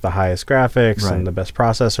console with the highest graphics and the best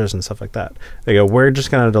processors and stuff like that. They go, we're just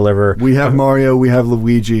going to deliver. We have Mario, we have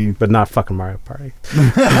Luigi, but not fucking Mario Party.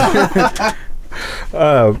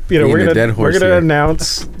 We're gonna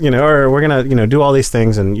announce, or we're gonna, do all these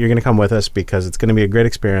things, and you're gonna come with us because it's gonna be a great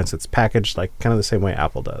experience. It's packaged like kind of the same way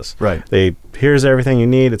Apple does. Right. Here's everything you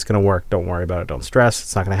need. It's gonna work. Don't worry about it. Don't stress.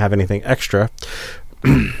 It's not gonna have anything extra.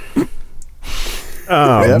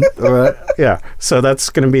 Yeah. So that's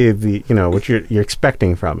going to be the, what you're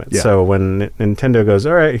expecting from it. Yeah. So when Nintendo goes,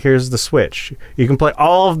 all right, here's the Switch. You can play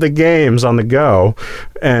all of the games on the go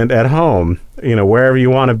and at home, wherever you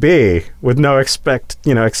want to be with no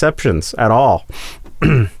exceptions at all.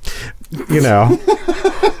 But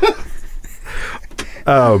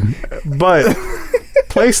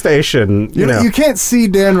PlayStation, you can't see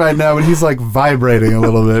Dan right now, but he's like vibrating a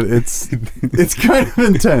little bit. It's kind of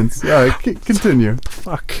intense. All right, continue.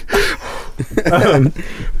 Fuck.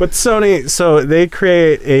 But Sony, so they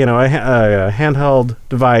create a handheld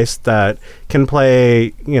device that can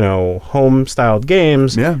play home-styled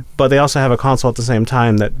games. Yeah. But they also have a console at the same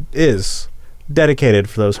time that is dedicated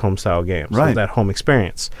for those home-style games, right? That home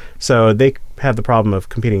experience. So they had the problem of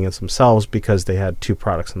competing against themselves because they had two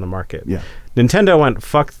products on the market. Yeah. Nintendo went,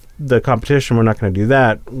 fuck the competition, we're not going to do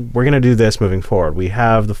that. We're going to do this moving forward. We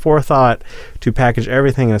have the forethought to package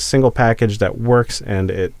everything in a single package that works,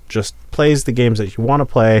 and it just plays the games that you want to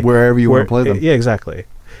play wherever you want to play them. Yeah, exactly.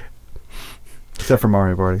 Except for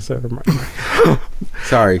Mario Party.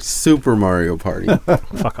 Sorry, Super Mario Party.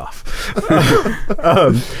 Fuck off.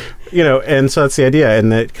 And so that's the idea,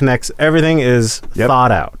 and it connects. Everything is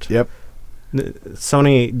thought out. Yep.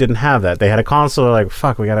 Sony didn't have that. They had a console. Like,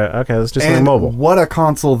 fuck, let's do something mobile. What a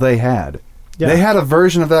console they had! Yeah. They had a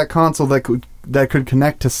version of that console that could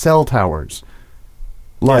connect to cell towers.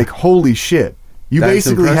 Like, holy shit! That's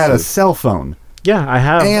basically impressive. Had a cell phone. Yeah, I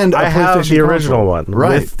have. And I have the original one,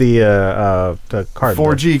 right? With the card,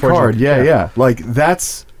 4G card. Yeah. Like,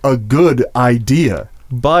 that's a good idea.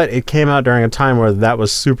 But it came out during a time where that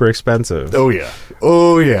was super expensive. Oh yeah.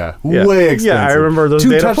 Way expensive. Yeah, I remember those 2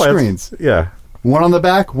 data touch plans. Screens. Yeah. One on the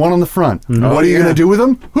back, one on the front. Mm-hmm. What are you gonna do with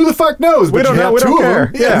them? Who the fuck knows? We don't know. We don't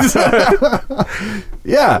care. Yeah.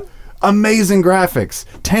 Yeah. Amazing graphics,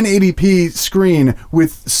 1080p screen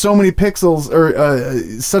with so many pixels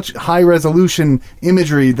or such high resolution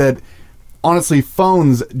imagery that honestly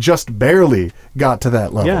phones just barely got to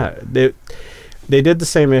that level. Yeah. They did the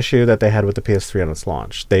same issue that they had with the PS3 on its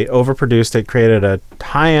launch. They overproduced it, created a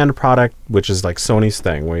high-end product, which is like Sony's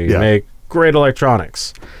thing, where you make great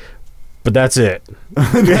electronics. But that's it.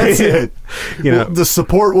 That's it. The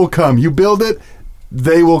support will come. You build it,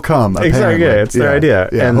 they will come. Exactly. Yeah, it's their idea.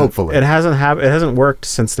 Yeah, and hopefully. It hasn't worked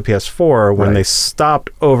since the PS4 when they stopped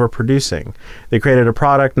overproducing. They created a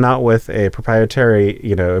product not with a proprietary,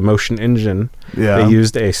 emotion engine. Yeah. They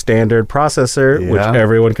used a standard processor, which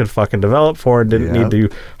everyone could fucking develop for and didn't need to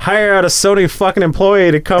hire out a Sony fucking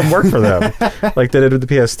employee to come work for them like they did with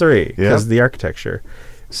the PS3 because of the architecture.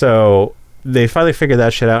 So they finally figured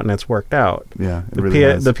that shit out and it's worked out. Yeah,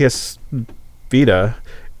 the PS Vita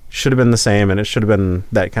should have been the same, and it should have been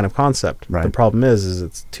that kind of concept. Right. The problem is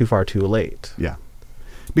it's too far too late. Yeah.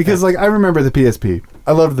 Because, I remember the PSP.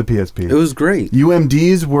 I loved the PSP. It was great.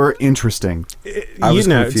 UMDs were interesting. I was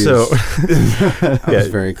confused. I was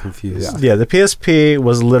very confused. Yeah, the PSP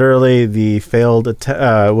was literally the failed...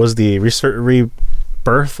 was the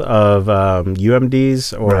rebirth of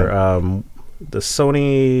UMDs or the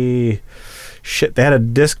Sony... Shit, they had a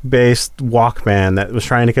disc-based Walkman that was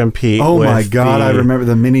trying to compete with my God, I remember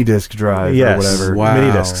the mini disc drive or whatever. Wow.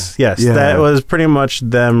 Mini discs. Yes, that was pretty much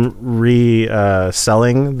them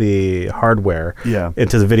selling the hardware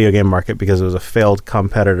into the video game market because it was a failed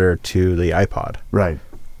competitor to the iPod. Right.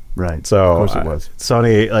 So, of course it was.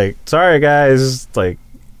 Sony, sorry guys,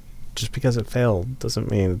 just because it failed doesn't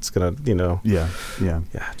mean it's gonna,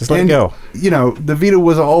 just let it go. The Vita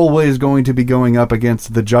was always going to be going up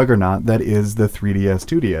against the juggernaut that is the 3DS,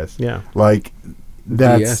 2DS. Yeah,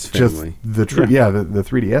 that's just the truth. Yeah, the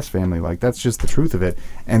 3DS family. That's just the truth of it.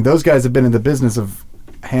 And those guys have been in the business of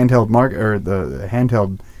handheld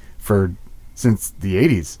since the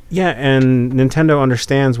 80s. Yeah, and Nintendo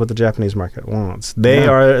understands what the Japanese market wants. They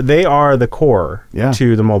are the core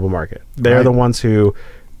to the mobile market. They are the ones who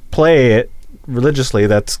play it religiously.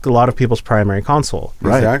 That's a lot of people's primary console.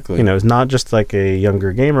 Right. Exactly. It's not just like a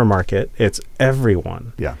younger gamer market. It's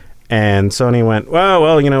everyone. Yeah. And Sony went,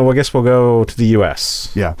 well, I guess we'll go to the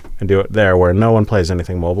US. Yeah. And do it there where no one plays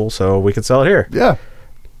anything mobile, so we could sell it here. Yeah.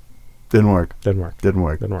 Didn't work.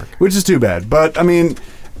 Which is too bad. But,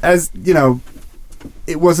 as,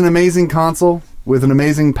 it was an amazing console with an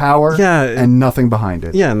amazing power and nothing behind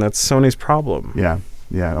it. Yeah, and that's Sony's problem. Yeah.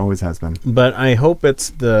 Yeah, it always has been. But I hope it's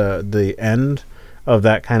the end of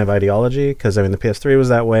that kind of ideology because, the PS3 was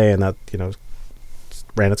that way and that,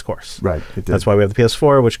 ran its course. Right, it did. That's why we have the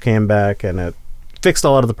PS4, which came back and it fixed a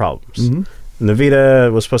lot of the problems. Mm-hmm. And the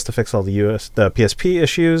Vita was supposed to fix all the PSP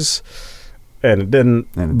issues, and it didn't,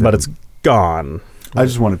 but it's gone. I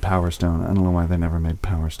just wanted Power Stone. I don't know why they never made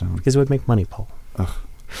Power Stone. Because it would make money, Paul. Ugh.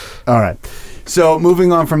 All right. So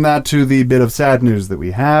moving on from that to the bit of sad news that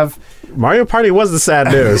we have. Mario Party was the sad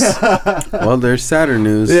news. Well, there's sadder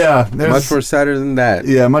news. Yeah. Much more sadder than that.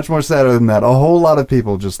 Yeah, much more sadder than that. A whole lot of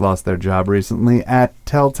people just lost their job recently at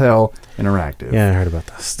Telltale Interactive. Yeah, I heard about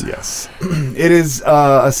this. Yes. It is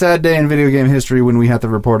a sad day in video game history when we have to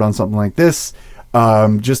report on something like this.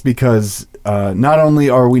 Just because not only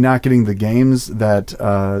are we not getting the games that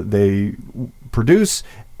they produce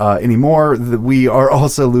anymore, we are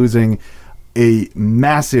also losing a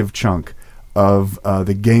massive chunk of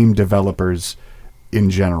the game developers in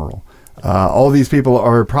general. All these people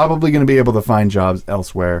are probably going to be able to find jobs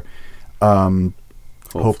elsewhere.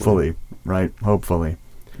 Hopefully, right? Hopefully.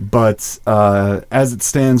 But as it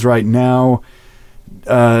stands right now,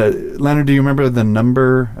 Leonard, do you remember the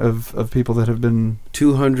number of people that have been...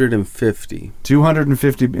 250.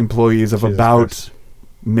 250 employees of Jesus about Christ.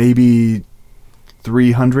 maybe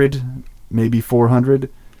 300, maybe 400.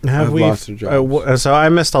 Have we? lost their jobs. So I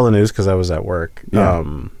missed all the news because I was at work. Yeah.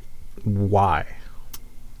 Why?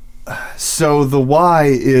 So the why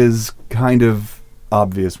is kind of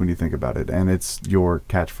obvious when you think about it, and it's your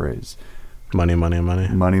catchphrase. Money, money, money.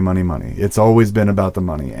 Money, money, money. It's always been about the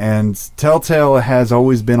money. And Telltale has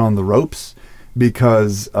always been on the ropes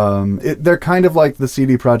because they're kind of like the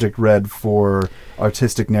CD Projekt Red for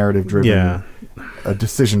artistic narrative-driven,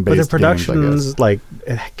 decision-based But the games, productions,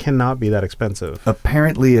 it cannot be that expensive.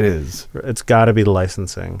 Apparently it is. It's got to be the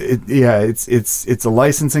licensing. It's a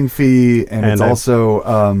licensing fee, and it's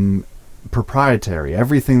also proprietary.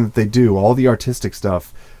 Everything that they do, all the artistic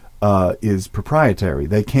stuff, is proprietary.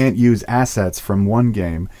 They can't use assets from one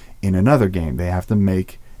game in another game. They have to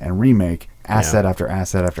make and remake asset after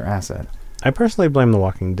asset after asset. I personally blame The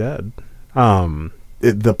Walking Dead.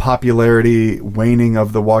 The popularity waning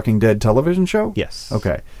of the Walking Dead television show? Yes.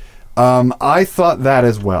 Okay. I thought that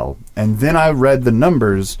as well. And then I read the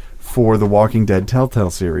numbers for the Walking Dead Telltale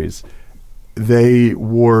series. They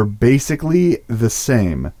were basically the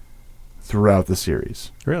same throughout the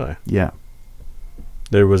series. Really? Yeah.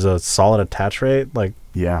 There was a solid attach rate?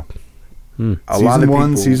 Yeah. A lot of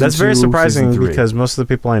people... Season That's very 2, surprising season 3. because most of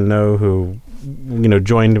the people I know who,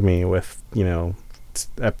 joined me with,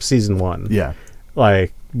 season 1. Yeah.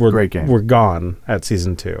 Were Great game. Were gone at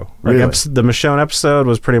season 2. Really? The Michonne episode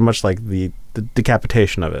was pretty much like the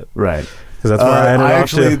decapitation of it. Right. Because that's where I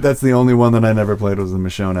ended up that's the only one that I never played was the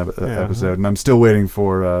Michonne episode, and I'm still waiting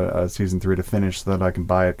for season 3 to finish so that I can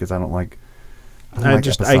buy it because I don't like. I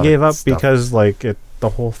gave up stuff. Because the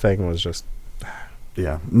whole thing was just.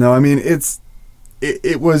 Yeah. No, I mean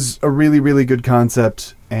it was a really, really good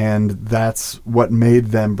concept, and that's what made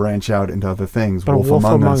them branch out into other things. But Wolf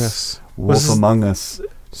Among Us. Wolf Among Us.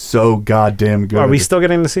 So goddamn good. Are we still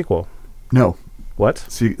getting the sequel? No. What?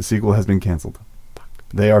 Sequel has been canceled.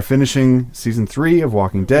 They are finishing season 3 of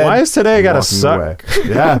Walking Dead. Why is today gotta suck?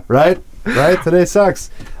 Yeah, right? Right? Today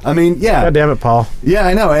sucks. I mean, yeah. God damn it, Paul. Yeah,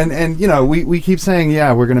 I know. And we keep saying,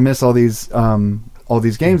 we're going to miss all these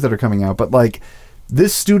games that are coming out, but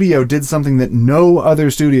this studio did something that no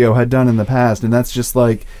other studio had done in the past, and that's just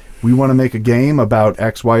we want to make a game about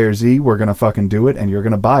X, Y, or Z. We're going to fucking do it, and you're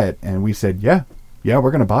going to buy it. And we said, yeah,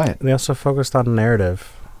 we're going to buy it. They also focused on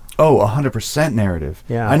narrative. Oh, 100% narrative.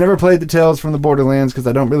 Yeah. I never played the Tales from the Borderlands because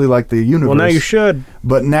I don't really like the universe. Well, now you should.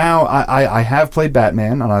 But now I have played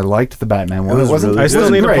Batman, and I liked the Batman one. I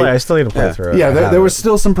still need to play through it. Yeah, there were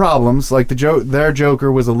still some problems. Their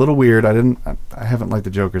Joker was a little weird. I haven't liked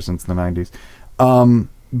the Joker since the 90s.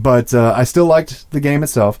 But I still liked the game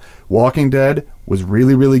itself. Walking Dead was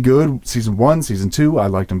really, really good. Season 1, Season 2, I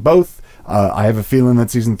liked them both. I have a feeling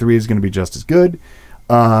that Season 3 is going to be just as good.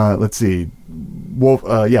 Let's see. Wolf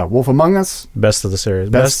Among Us. Best of the series.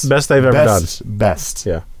 Best they've ever done. Best.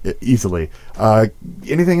 Yeah. Easily.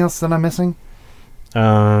 Anything else that I'm missing?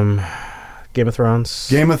 Game of Thrones.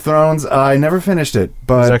 Game of Thrones. I never finished it,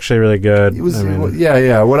 but it was actually really good. It was.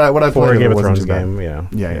 What I for played a Game of wasn't Thrones too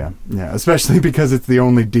bad. game. Yeah. Especially because it's the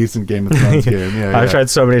only decent Game of Thrones game. Yeah. I've tried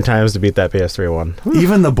so many times to beat that PS3 one.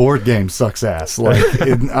 Even the board game sucks ass.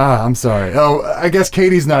 I'm sorry. Oh, I guess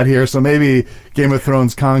Katy's not here, so maybe Game of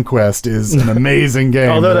Thrones Conquest is an amazing game.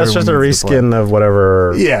 Although that's just a reskin of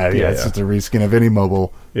whatever. Yeah. It's just a reskin of any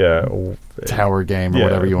mobile. Tower game or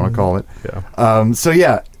whatever you want to call it.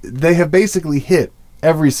 Yeah. They have basically hit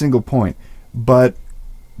every single point, but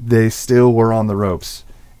they still were on the ropes.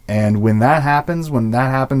 And when that happens,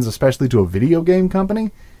 especially to a video game company,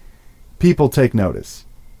 people take notice.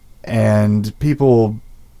 And people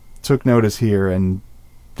took notice here, and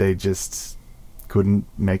they just couldn't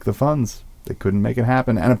make the funds. They couldn't make it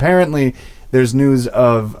happen. And apparently, there's news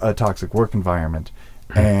of a toxic work environment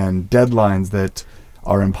and deadlines that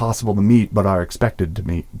are impossible to meet, but are expected to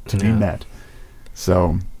be met.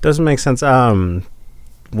 So doesn't make sense. When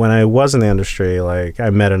I was in the industry, I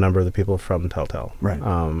met a number of the people from Telltale, right?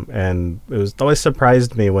 And it always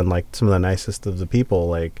surprised me when some of the nicest of the people,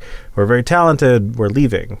 were very talented, were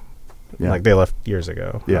leaving. Yeah. They left years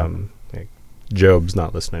ago. Yeah. Job's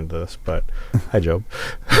not listening to this, but hi, Job.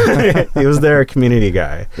 He was their community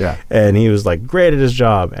guy. Yeah. And he was great at his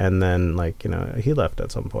job, and then he left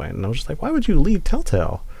at some point, and I was just why would you leave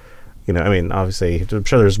Telltale? Obviously, I'm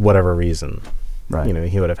sure there's whatever reason.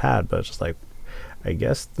 he would have had. But it's just like, I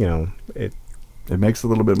guess, it makes a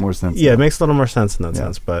little bit more sense. Yeah, it makes a little more sense in that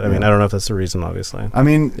sense. But I mean, I don't know if that's the reason, obviously. I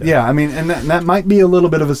mean, and that might be a little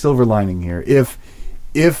bit of a silver lining here. If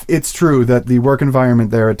it's true that the work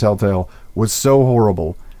environment there at Telltale was so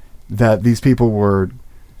horrible that these people were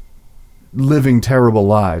living terrible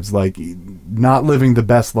lives, like not living the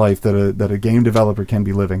best life that a game developer can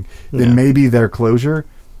be living, then maybe their closure,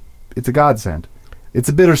 it's a godsend. It's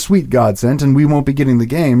a bittersweet godsend, and we won't be getting the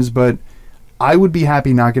games, but I would be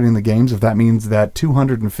happy not getting the games if that means that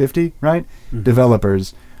 250,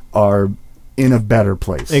 developers are in a better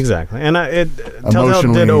place. Exactly. And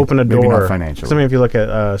Telltale did open a door. Maybe not financially. I mean, if you look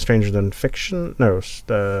at Stranger Than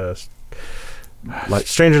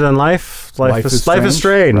Life, Life is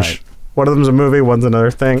Strange. Right. One of them's a movie, one's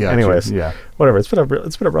another thing. Gotcha. Anyways, whatever. It's been a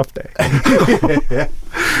rough day. Like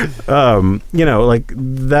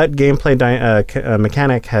that gameplay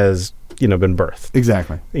mechanic has been birthed.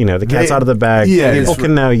 Exactly. The cat's out of the bag. Yeah, people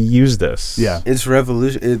can now use this. Yeah, it's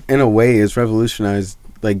in a way, it's revolutionized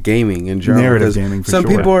like gaming in general. Narrative gaming. Some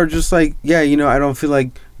people are just like, I don't feel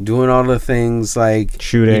like doing all the things like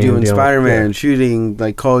shooting, doing Spider-Man, shooting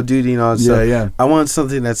like Call of Duty and all that stuff. Yeah. I want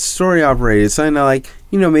something that's story operated, something that like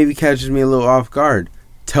maybe catches me a little off guard.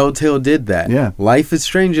 Telltale did that. Yeah. Life is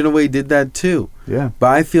Strange in a way did that too. Yeah.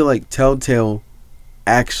 But I feel like Telltale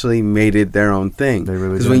actually made it their own thing. They really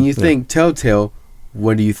did. Because when you think Telltale,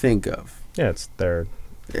 what do you think of? Yeah, it's their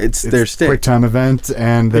stick. Quick time event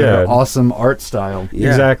and their awesome art style. Yeah.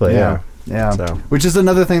 Exactly. Yeah. So. Which is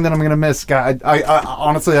another thing that I'm gonna miss. I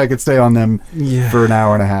honestly, I could stay on them for an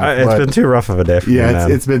hour and a half. It's been too rough of a day for me.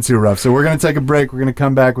 It's been too rough. So we're gonna take a break. We're gonna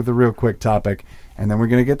come back with a real quick topic, and then we're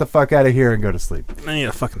gonna get the fuck out of here and go to sleep. I need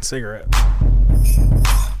a fucking cigarette.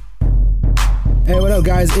 Hey, what up,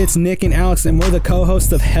 guys? It's Nick and Alex, and we're the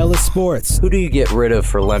co-hosts of Hella Sports. Who do you get rid of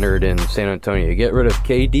for Leonard in San Antonio? You get rid of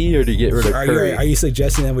KD or do you get rid of Curry? Are you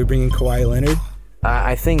suggesting that we bring in Kawhi Leonard?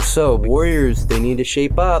 I think so. Warriors, they need to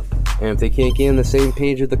shape up. And if they can't get on the same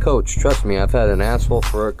page with the coach, trust me, I've had an asshole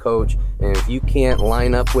for a coach. And if you can't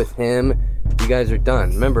line up with him, you guys are done.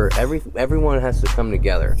 Remember, everyone has to come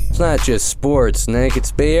together. It's not just sports, Nick.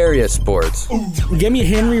 It's Bay Area sports. Get me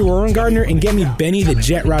Henry Warren-Gardner and get me Benny the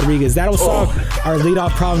Jet Rodriguez. That'll solve our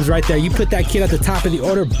leadoff problems right there. You put that kid at the top of the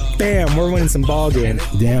order, bam, we're winning some ball games.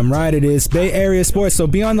 Damn right it is. Bay Area sports. So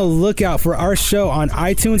be on the lookout for our show on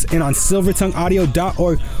iTunes and on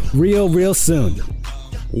silvertongueaudio.org real soon.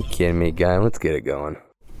 You kidding me, guy? Let's get it going.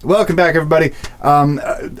 Welcome back, everybody.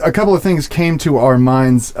 A couple of things came to our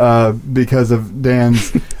minds because of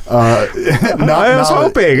Dan's. I was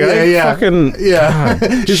hoping.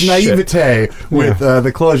 His naivete with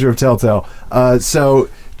the closure of Telltale. So,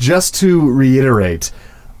 just to reiterate,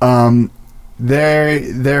 there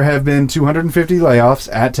have been 250 layoffs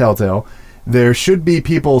at Telltale. There should be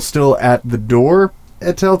people still at the door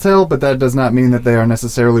at Telltale, but that does not mean that they are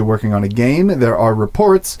necessarily working on a game. There are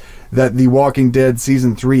reports that The Walking Dead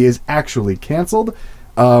Season 3 is actually canceled.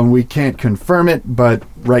 We can't confirm it, but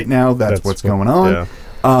right now that's what's going on.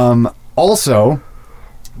 Yeah. Also,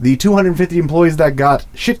 the 250 employees that got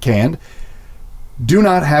shit-canned do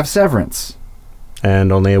not have severance.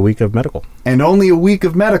 And only a week of medical.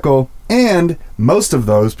 And most of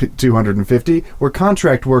those 250 were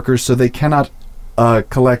contract workers, so they cannot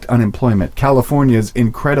collect unemployment. California's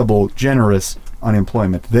incredible, generous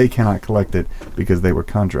unemployment. They cannot collect it because they were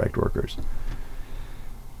contract workers.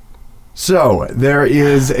 So, there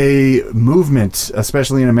is a movement,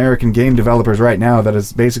 especially in American game developers right now, that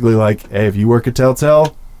is basically like, hey, if you work at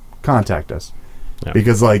Telltale, contact us. Yeah.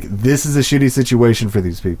 Because, this is a shitty situation for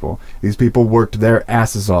these people. These people worked their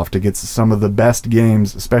asses off to get some of the best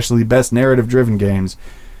games, especially best narrative-driven games,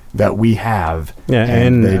 that we have. Yeah,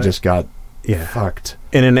 and they just got fucked.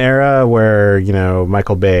 In an era where,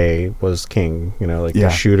 Michael Bay was king, the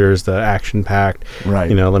shooters, the action-packed, right.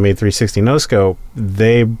 Limited 360 no-scope,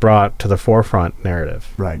 they brought to the forefront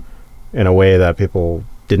narrative. Right. In a way that people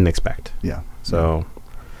didn't expect. Yeah. So.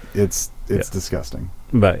 It's disgusting.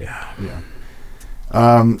 But, yeah. Yeah.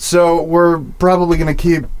 So we're probably going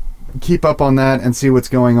to keep up on that and see what's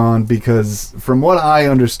going on, because from what I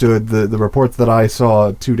understood, the reports that I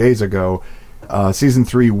saw 2 days ago, Season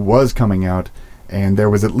 3 was coming out, and there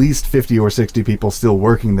was at least 50 or 60 people still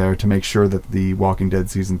working there to make sure that The Walking Dead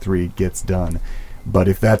Season 3 gets done. But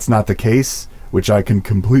if that's not the case, which I can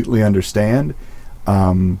completely understand,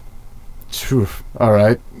 all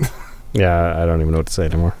right. Yeah, I don't even know what to say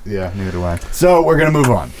anymore. Yeah, neither do I. So we're going to move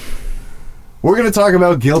on. We're going to talk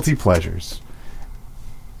about guilty pleasures.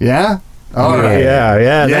 Yeah? All right.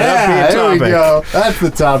 Yeah. There we go. That's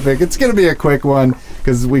the topic. It's going to be a quick one.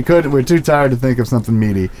 because we're too tired to think of something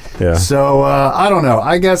meaty. Yeah. So I don't know.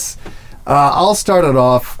 I guess I'll start it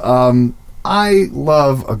off. I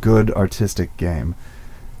love a good artistic game.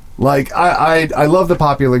 Like I love the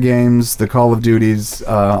popular games, the Call of Duties.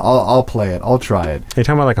 I'll play it. I'll try it. Are you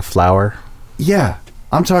talking about like a flower? Yeah,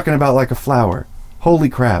 I'm talking about like a flower. Holy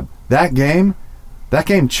crap! That game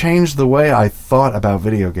changed the way I thought about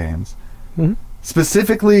video games. Mm-hmm.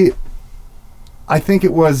 Specifically, I think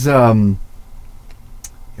it was. It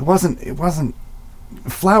wasn't.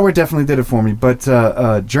 Flower definitely did it for me, but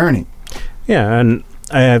Journey. Yeah, and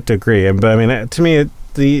I have to agree. But I mean, to me,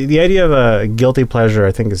 the idea of a guilty pleasure,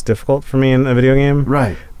 I think, is difficult for me in a video game.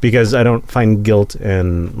 Right. Because I don't find guilt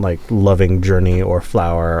in like loving Journey or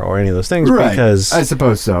Flower or any of those things. Right. Because I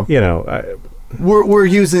suppose so. You know, we're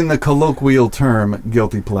using the colloquial term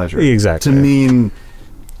guilty pleasure exactly to mean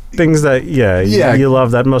things that you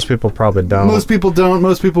love that most people probably don't. Most people don't.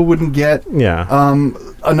 Most people wouldn't get. Yeah.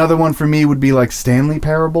 Another one for me would be like Stanley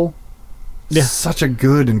Parable. Yeah. Such a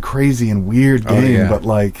good and crazy and weird game, but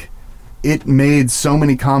like it made so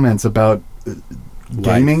many comments about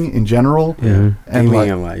gaming in general. Yeah. And gaming like,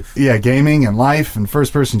 and life. Yeah, gaming and life and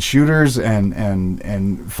first person shooters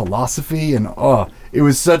and philosophy and it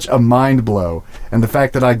was such a mind blow. And the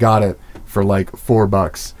fact that I got it for like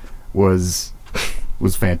 $4 was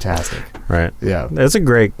fantastic. Right. Yeah. It's a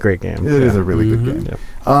great game. It is a really good game. Yeah.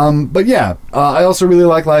 But yeah, I also really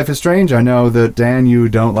like Life is Strange. I know that, Dan, you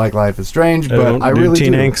don't like Life is Strange, but I really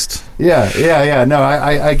teen do. angst. Yeah. No,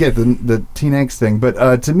 I get the teen angst thing,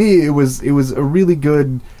 but to me, it was a really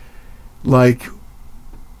good, like,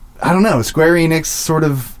 I don't know, Square Enix sort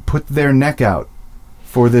of put their neck out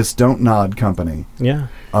for this Don't Nod company. Yeah.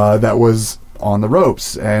 That was on the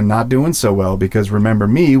ropes and not doing so well because Remember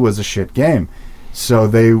Me was a shit game. So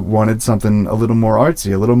they wanted something a little more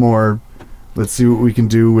artsy, a little more, let's see what we can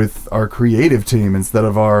do with our creative team instead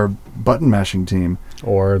of our button mashing team.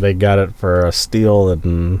 Or they got it for a steal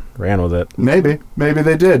and ran with it. Maybe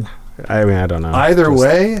they did. I mean, I don't know. Either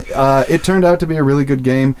way, it turned out to be a really good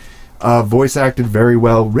game. Voice acted very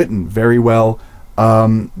well, written very well.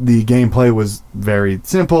 The gameplay was very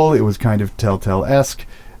simple. It was kind of Telltale-esque,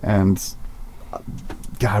 and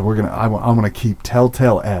God, I want to keep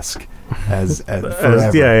Telltale-esque as forever.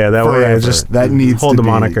 That forever. way I just that needs hold to the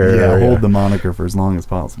moniker. Hold the moniker for as long as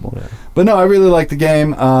possible. Yeah. But no, I really liked the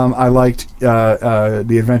game. I liked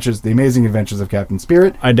the Amazing Adventures of Captain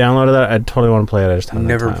Spirit. I downloaded that. I totally want to play it. I just haven't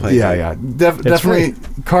Never time. played. Yeah. Definitely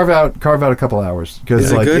carve out a couple hours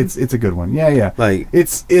because like good? it's a good one. Yeah. Like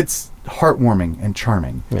it's heartwarming and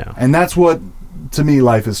charming. Yeah. And that's what to me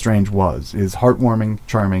Life is Strange is heartwarming,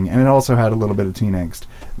 charming, and it also had a little bit of teen angst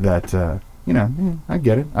that I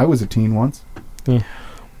get it. I was a teen once. Yeah.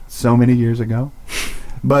 So many years ago.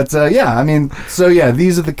 But these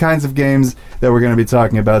are the kinds of games that we're going to be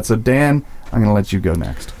talking about. So Dan, I'm going to let you go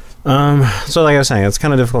next. So like I was saying, it's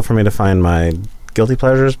kind of difficult for me to find my guilty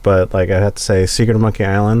pleasures, but like I have to say Secret of Monkey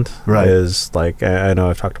Island is like, I know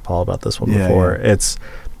I've talked to Paul about this one before. Yeah. It's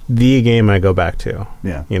the game I go back to.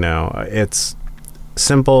 Yeah. It's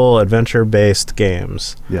simple adventure-based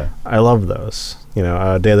games. Yeah. I love those. Day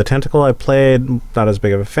of the Tentacle I played, not as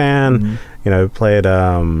big of a fan. Mm-hmm. I played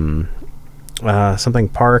something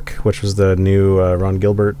Park, which was the new Ron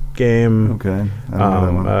Gilbert game. Okay.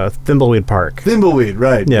 Thimbleweed Park. Thimbleweed,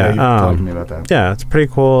 right. Yeah. You've talked to me about that. Yeah, it's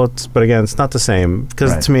pretty cool. But again, it's not the same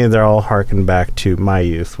because to me they're all harken back to my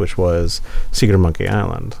youth, which was Secret of Monkey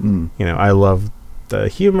Island. I love the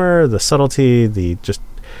humor, the subtlety, the just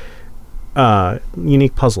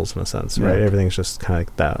unique puzzles in a sense, right? Everything's just kind of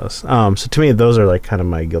like that. So to me, those are like kind of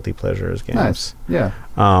my guilty pleasures games. Nice. Yeah.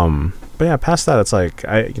 But yeah, past that, it's like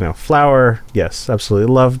Flower, yes,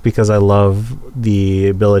 absolutely love because I love the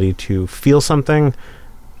ability to feel something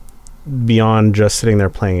beyond just sitting there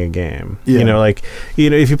playing a game. Yeah.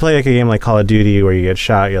 If you play like a game like Call of Duty where you get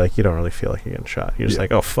shot, you're like, you don't really feel like you're getting shot. You're just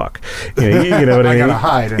like, oh fuck. You know what I mean? I gotta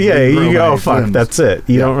hide. You go, oh fuck, that's it.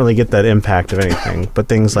 You don't really get that impact of anything. But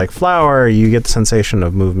things like Flower, you get the sensation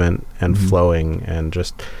of movement and flowing and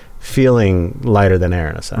just feeling lighter than air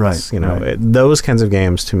in a sense. Right. Those kinds of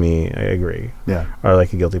games to me, I agree, are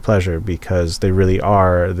like a guilty pleasure because they really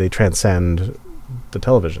are, they transcend the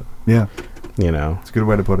television. Yeah. It's a good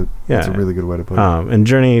way to put it. Yeah. It's a really good way to put it. And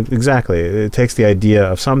Journey, exactly. It takes the idea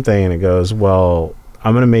of something and it goes, well,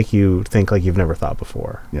 I'm going to make you think like you've never thought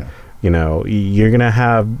before. Yeah. You're going to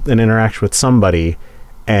have an interaction with somebody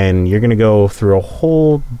and you're going to go through a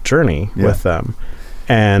whole journey with them.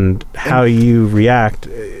 And how you react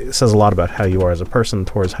says a lot about how you are as a person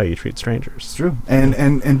towards how you treat strangers. It's true.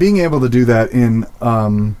 And being able to do that in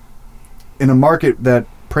a market that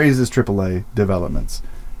praises AAA developments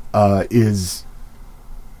is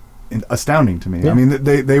astounding to me. Yeah. I mean,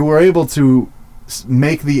 they were able to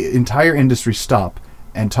make the entire industry stop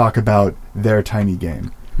and talk about their tiny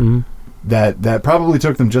game. Mm-hmm. That probably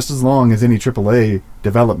took them just as long as any AAA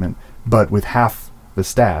development, but with half the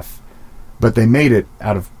staff. But they made it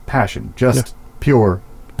out of passion, just pure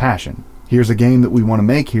passion. Here's a game that we want to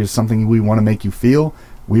make. Here's something we want to make you feel.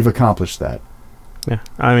 We've accomplished that. Yeah,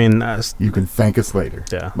 I mean, you can thank us later.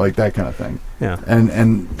 Yeah, like that kind of thing. Yeah,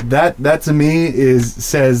 and that to me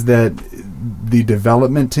says that the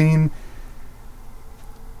development team.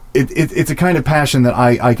 It's a kind of passion that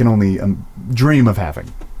I can only dream of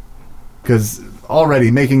having, because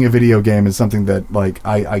already making a video game is something that like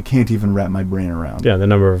I can't even wrap my brain around. Yeah, the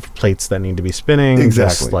number of plates that need to be spinning.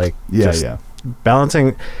 Exactly. Just like yeah.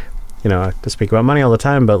 Balancing. You know, I speak about money all the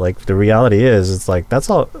time, but like the reality is, it's like that's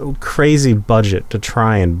all crazy budget to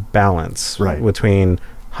try and balance between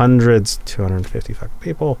hundreds, 255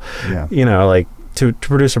 people. Yeah. You know, like to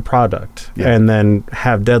produce a product and then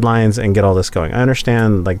have deadlines and get all this going. I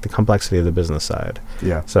understand like the complexity of the business side.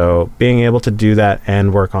 Yeah. So being able to do that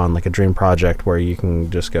and work on like a dream project where you can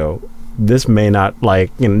just go, this may not like,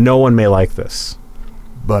 you know, no one may like this,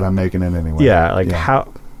 but I'm making it anyway. Yeah. Like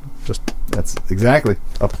how. Just that's exactly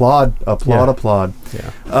applaud.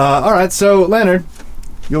 Yeah. All right, so Leonard,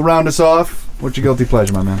 you'll round us off. What's your guilty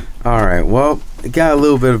pleasure, my man? All right. Well, I got a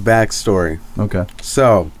little bit of backstory. Okay.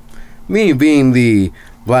 So, me being the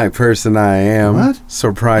black person I am,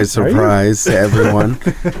 surprise to everyone.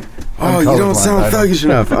 Oh, you don't sound thuggish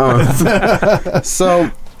enough.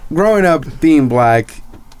 So, growing up being black,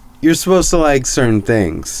 you're supposed to like certain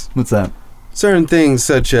things. What's that? Certain things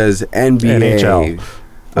such as NBA. NHL.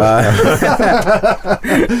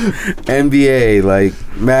 NBA, like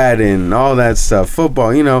Madden, all that stuff,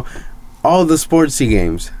 football, you know, all the sportsy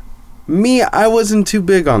games. Me, I wasn't too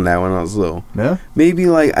big on that when I was little. Yeah? Maybe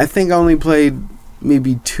like, I think I only played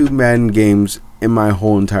maybe 2 Madden games in my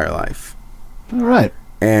whole entire life. All right.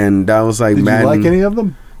 And I was like, Did Madden. you like any of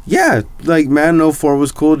them? Yeah, like Madden 04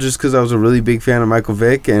 was cool just because I was a really big fan of Michael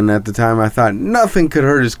Vick, and at the time I thought nothing could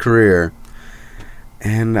hurt his career.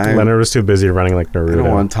 And Leonard was too busy running like Naruto. I don't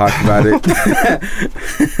want to talk about it.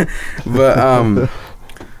 But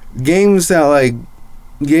games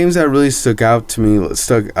that really stuck out to me,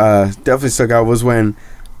 definitely stuck out, was when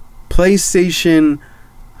PlayStation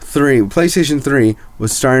 3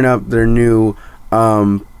 was starting up their new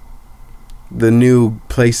the new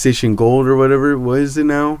PlayStation Gold or whatever. What is it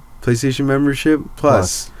now? PlayStation Membership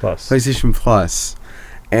Plus. PlayStation Plus.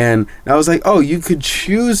 And I was like, oh, you could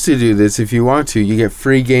choose to do this if you want to. You get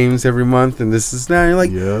free games every month, and this is now. You're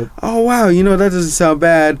like, oh, wow, you know, that doesn't sound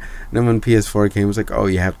bad. And then when PS4 came, it was like, oh,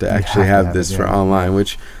 you have to actually have this for online,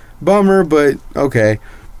 which, bummer, but okay.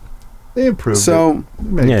 They improved so, it.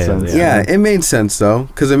 Makes sense. Yeah, it made sense, though.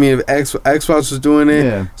 Because, I mean, if Xbox was doing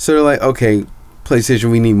it, so they're like, okay, PlayStation,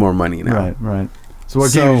 we need more money now. Right. So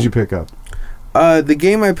what game did you pick up? The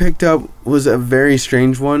game I picked up was a very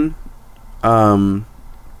strange one.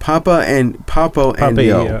 Papo and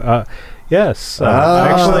Yo. Yes. I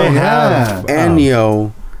actually have. And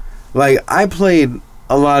Yo. Like, I played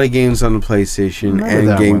a lot of games on the PlayStation and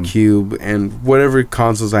GameCube and whatever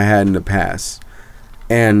consoles I had in the past.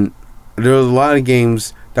 And there was a lot of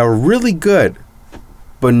games that were really good,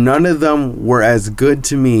 but none of them were as good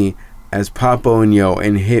to me as Papo and Yo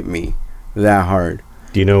and hit me that hard.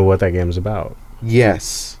 Do you know what that game's about?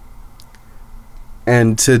 Yes.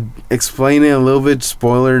 And to explain it a little bit,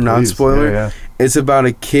 spoiler, non-spoiler, it's about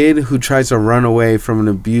a kid who tries to run away from an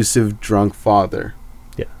abusive, drunk father.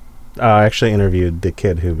 Yeah. I actually interviewed the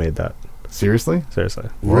kid who made that. Seriously? Seriously.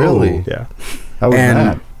 Really? Yeah. How was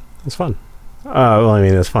that? It's fun. Well, I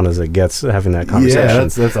mean, as fun as it gets having that conversation. Yeah,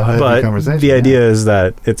 that's a high conversation. The idea is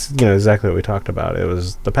that it's, you know, exactly what we talked about. It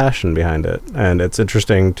was the passion behind it. And it's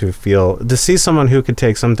interesting to see someone who could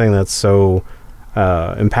take something that's so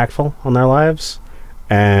impactful on their lives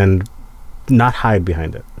and not hide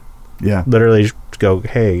behind it. Yeah. Literally go,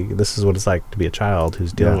 hey, this is what it's like to be a child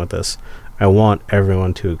who's dealing with this. I want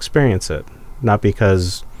everyone to experience it. Not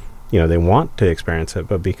because, you know, they want to experience it,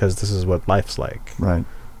 but because this is what life's like. Right.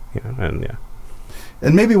 You know, and yeah.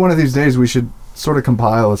 And maybe one of these days we should sort of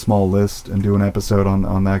compile a small list and do an episode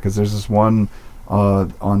on that, because there's this one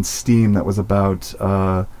on Steam that was about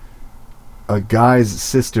a guy's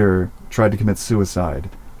sister tried to commit suicide,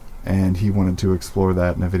 and he wanted to explore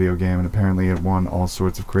that in a video game, and apparently it won all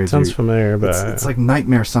sorts of crazy... Sounds familiar, but... It's like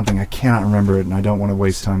Nightmare something. I cannot remember it, and I don't want to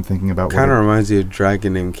waste time thinking about kind of reminds you of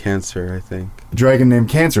Dragon Named Cancer, I think. Dragon Named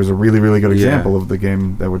Cancer is a really, really good example of the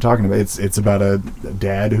game that we're talking about. It's about a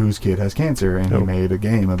dad whose kid has cancer, and he made a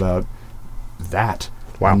game about that.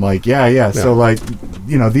 Wow. I'm like, yeah. So like,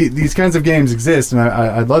 you know, these kinds of games exist, and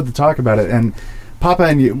I'd love to talk about it. And Papa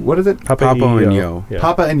and Yo, what is it? Papa and Yo. Yeah.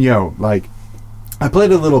 Papa and Yo. Like, I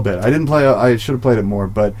played a little bit. I didn't play. I should have played it more,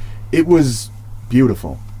 but it was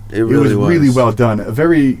beautiful. It was really well done. A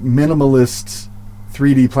very minimalist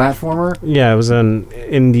 3D platformer. Yeah, it was an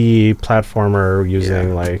indie platformer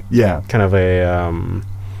using kind of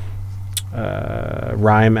a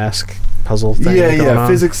rhyme-esque puzzle thing.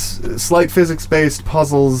 Yeah. Slight physics-based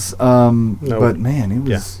puzzles. But man, it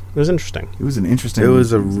was interesting. It was an interesting. It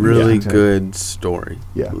was a really good story.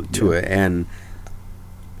 To it. And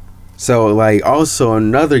so, like, also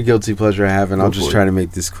another guilty pleasure I have, and I'll just try to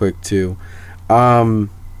make this quick too.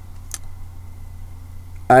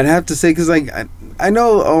 I'd have to say, because like I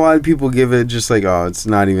know a lot of people give it just like, oh, it's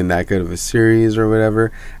not even that good of a series or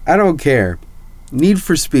whatever. I don't care. Need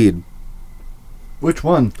for Speed. Which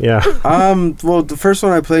one? Yeah. Well, the first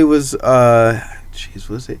one I played was what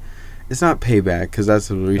was it? It's not Payback, because that's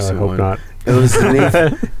a recent I hope one. Not. It was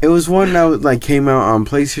it was one that like came out on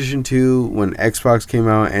PlayStation 2 when Xbox came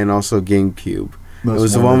out, and also GameCube. It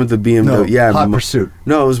was the one with the BMW. Hot Pursuit.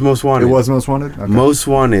 No, it was Most Wanted. It was Most Wanted? Okay. Most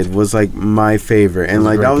Wanted was like my favorite. And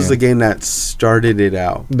like that was the game that started it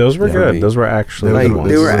out. Those were good. Those were actually like, good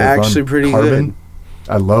ones. they were actually pretty good.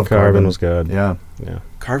 I love Carbon. Was good. Yeah.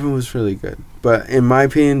 Carbon was really good. But in my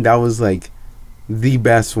opinion, that was like the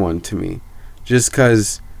best one to me. Just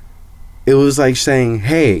because it was like saying,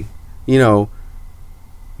 hey, you know,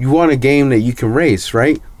 you want a game that you can race,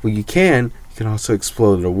 right? Well, you can. You can also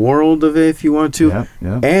explore the world of it if you want to.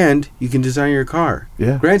 Yeah. And you can design your car.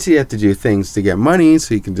 Yeah. Granted, you have to do things to get money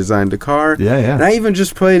so you can design the car. Yeah. And I even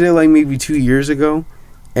just played it like maybe 2 years ago.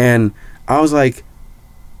 And I was like,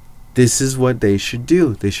 this is what they should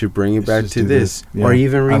do. They should bring it back to this. Yeah. Or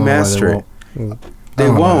even remaster it. They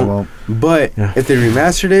won't. But if they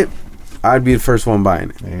remastered it, I'd be the first one buying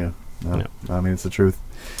it. Yeah. No, I mean, it's the truth.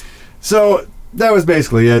 So that was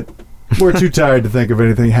basically it. We're too tired to think of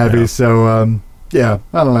anything heavy, so I don't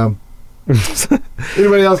know.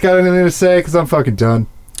 Anybody else got anything to say? Because I'm fucking done.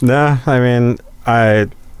 Nah, I mean,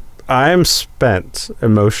 I'm spent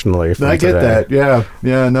emotionally from I get today. that.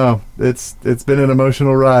 Yeah, no. It's been an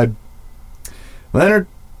emotional ride. Leonard?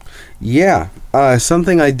 Yeah,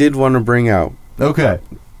 something I did want to bring out. Okay.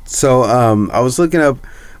 So I was looking up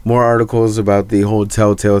more articles about the whole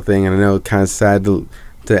Telltale thing, and I know it's kind of sad to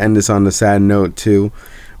end this on a sad note too.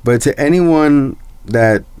 But to anyone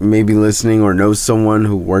that may be listening or knows someone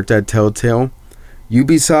who worked at Telltale,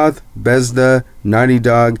 Ubisoft, Bethesda, Naughty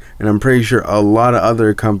Dog, and I'm pretty sure a lot of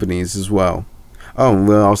other companies as well. Oh, and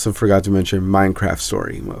we also forgot to mention Minecraft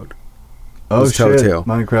Story Mode. Oh, shit. Telltale.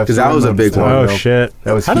 Minecraft because that was a big one. Oh, shit.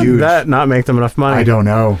 That was How huge. did that not make them enough money? I don't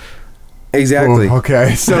know. Exactly. Oh,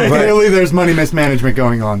 okay, so clearly there's money mismanagement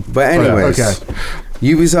going on. But anyways,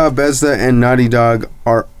 Ubisoft, Bethesda, and Naughty Dog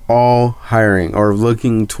are all hiring or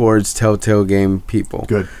looking towards Telltale game people.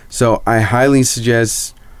 Good. So I highly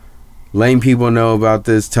suggest letting people know about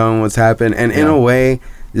this, telling what's happened, and in a way,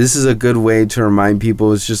 this is a good way to remind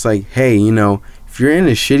people. It's just like, hey, you know, if you're in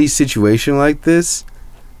a shitty situation like this,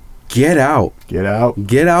 get out. Get out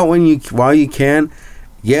while you can.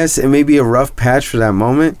 Yes, it may be a rough patch for that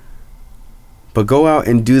moment, but go out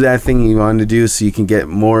and do that thing you want to do so you can get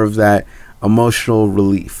more of that emotional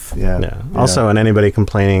relief. Yeah. Also, and anybody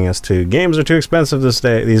complaining as to games are too expensive these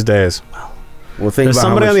days. Well, there's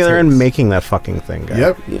somebody on the other end making that fucking thing,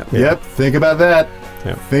 guys. Yep. Think about that.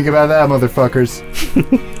 Yep. Think about that, motherfuckers.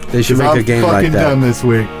 They should make a game like that. I'm fucking done this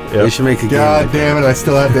week. Yep. They should make a game. God damn it! I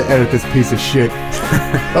still have to edit this piece of shit.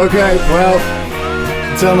 Okay, well,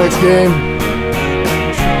 until next game.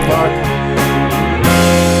 Fuck.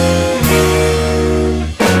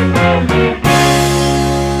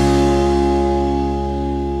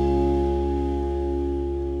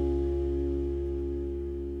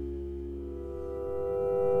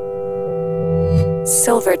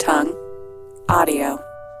 Silver Tongue Audio.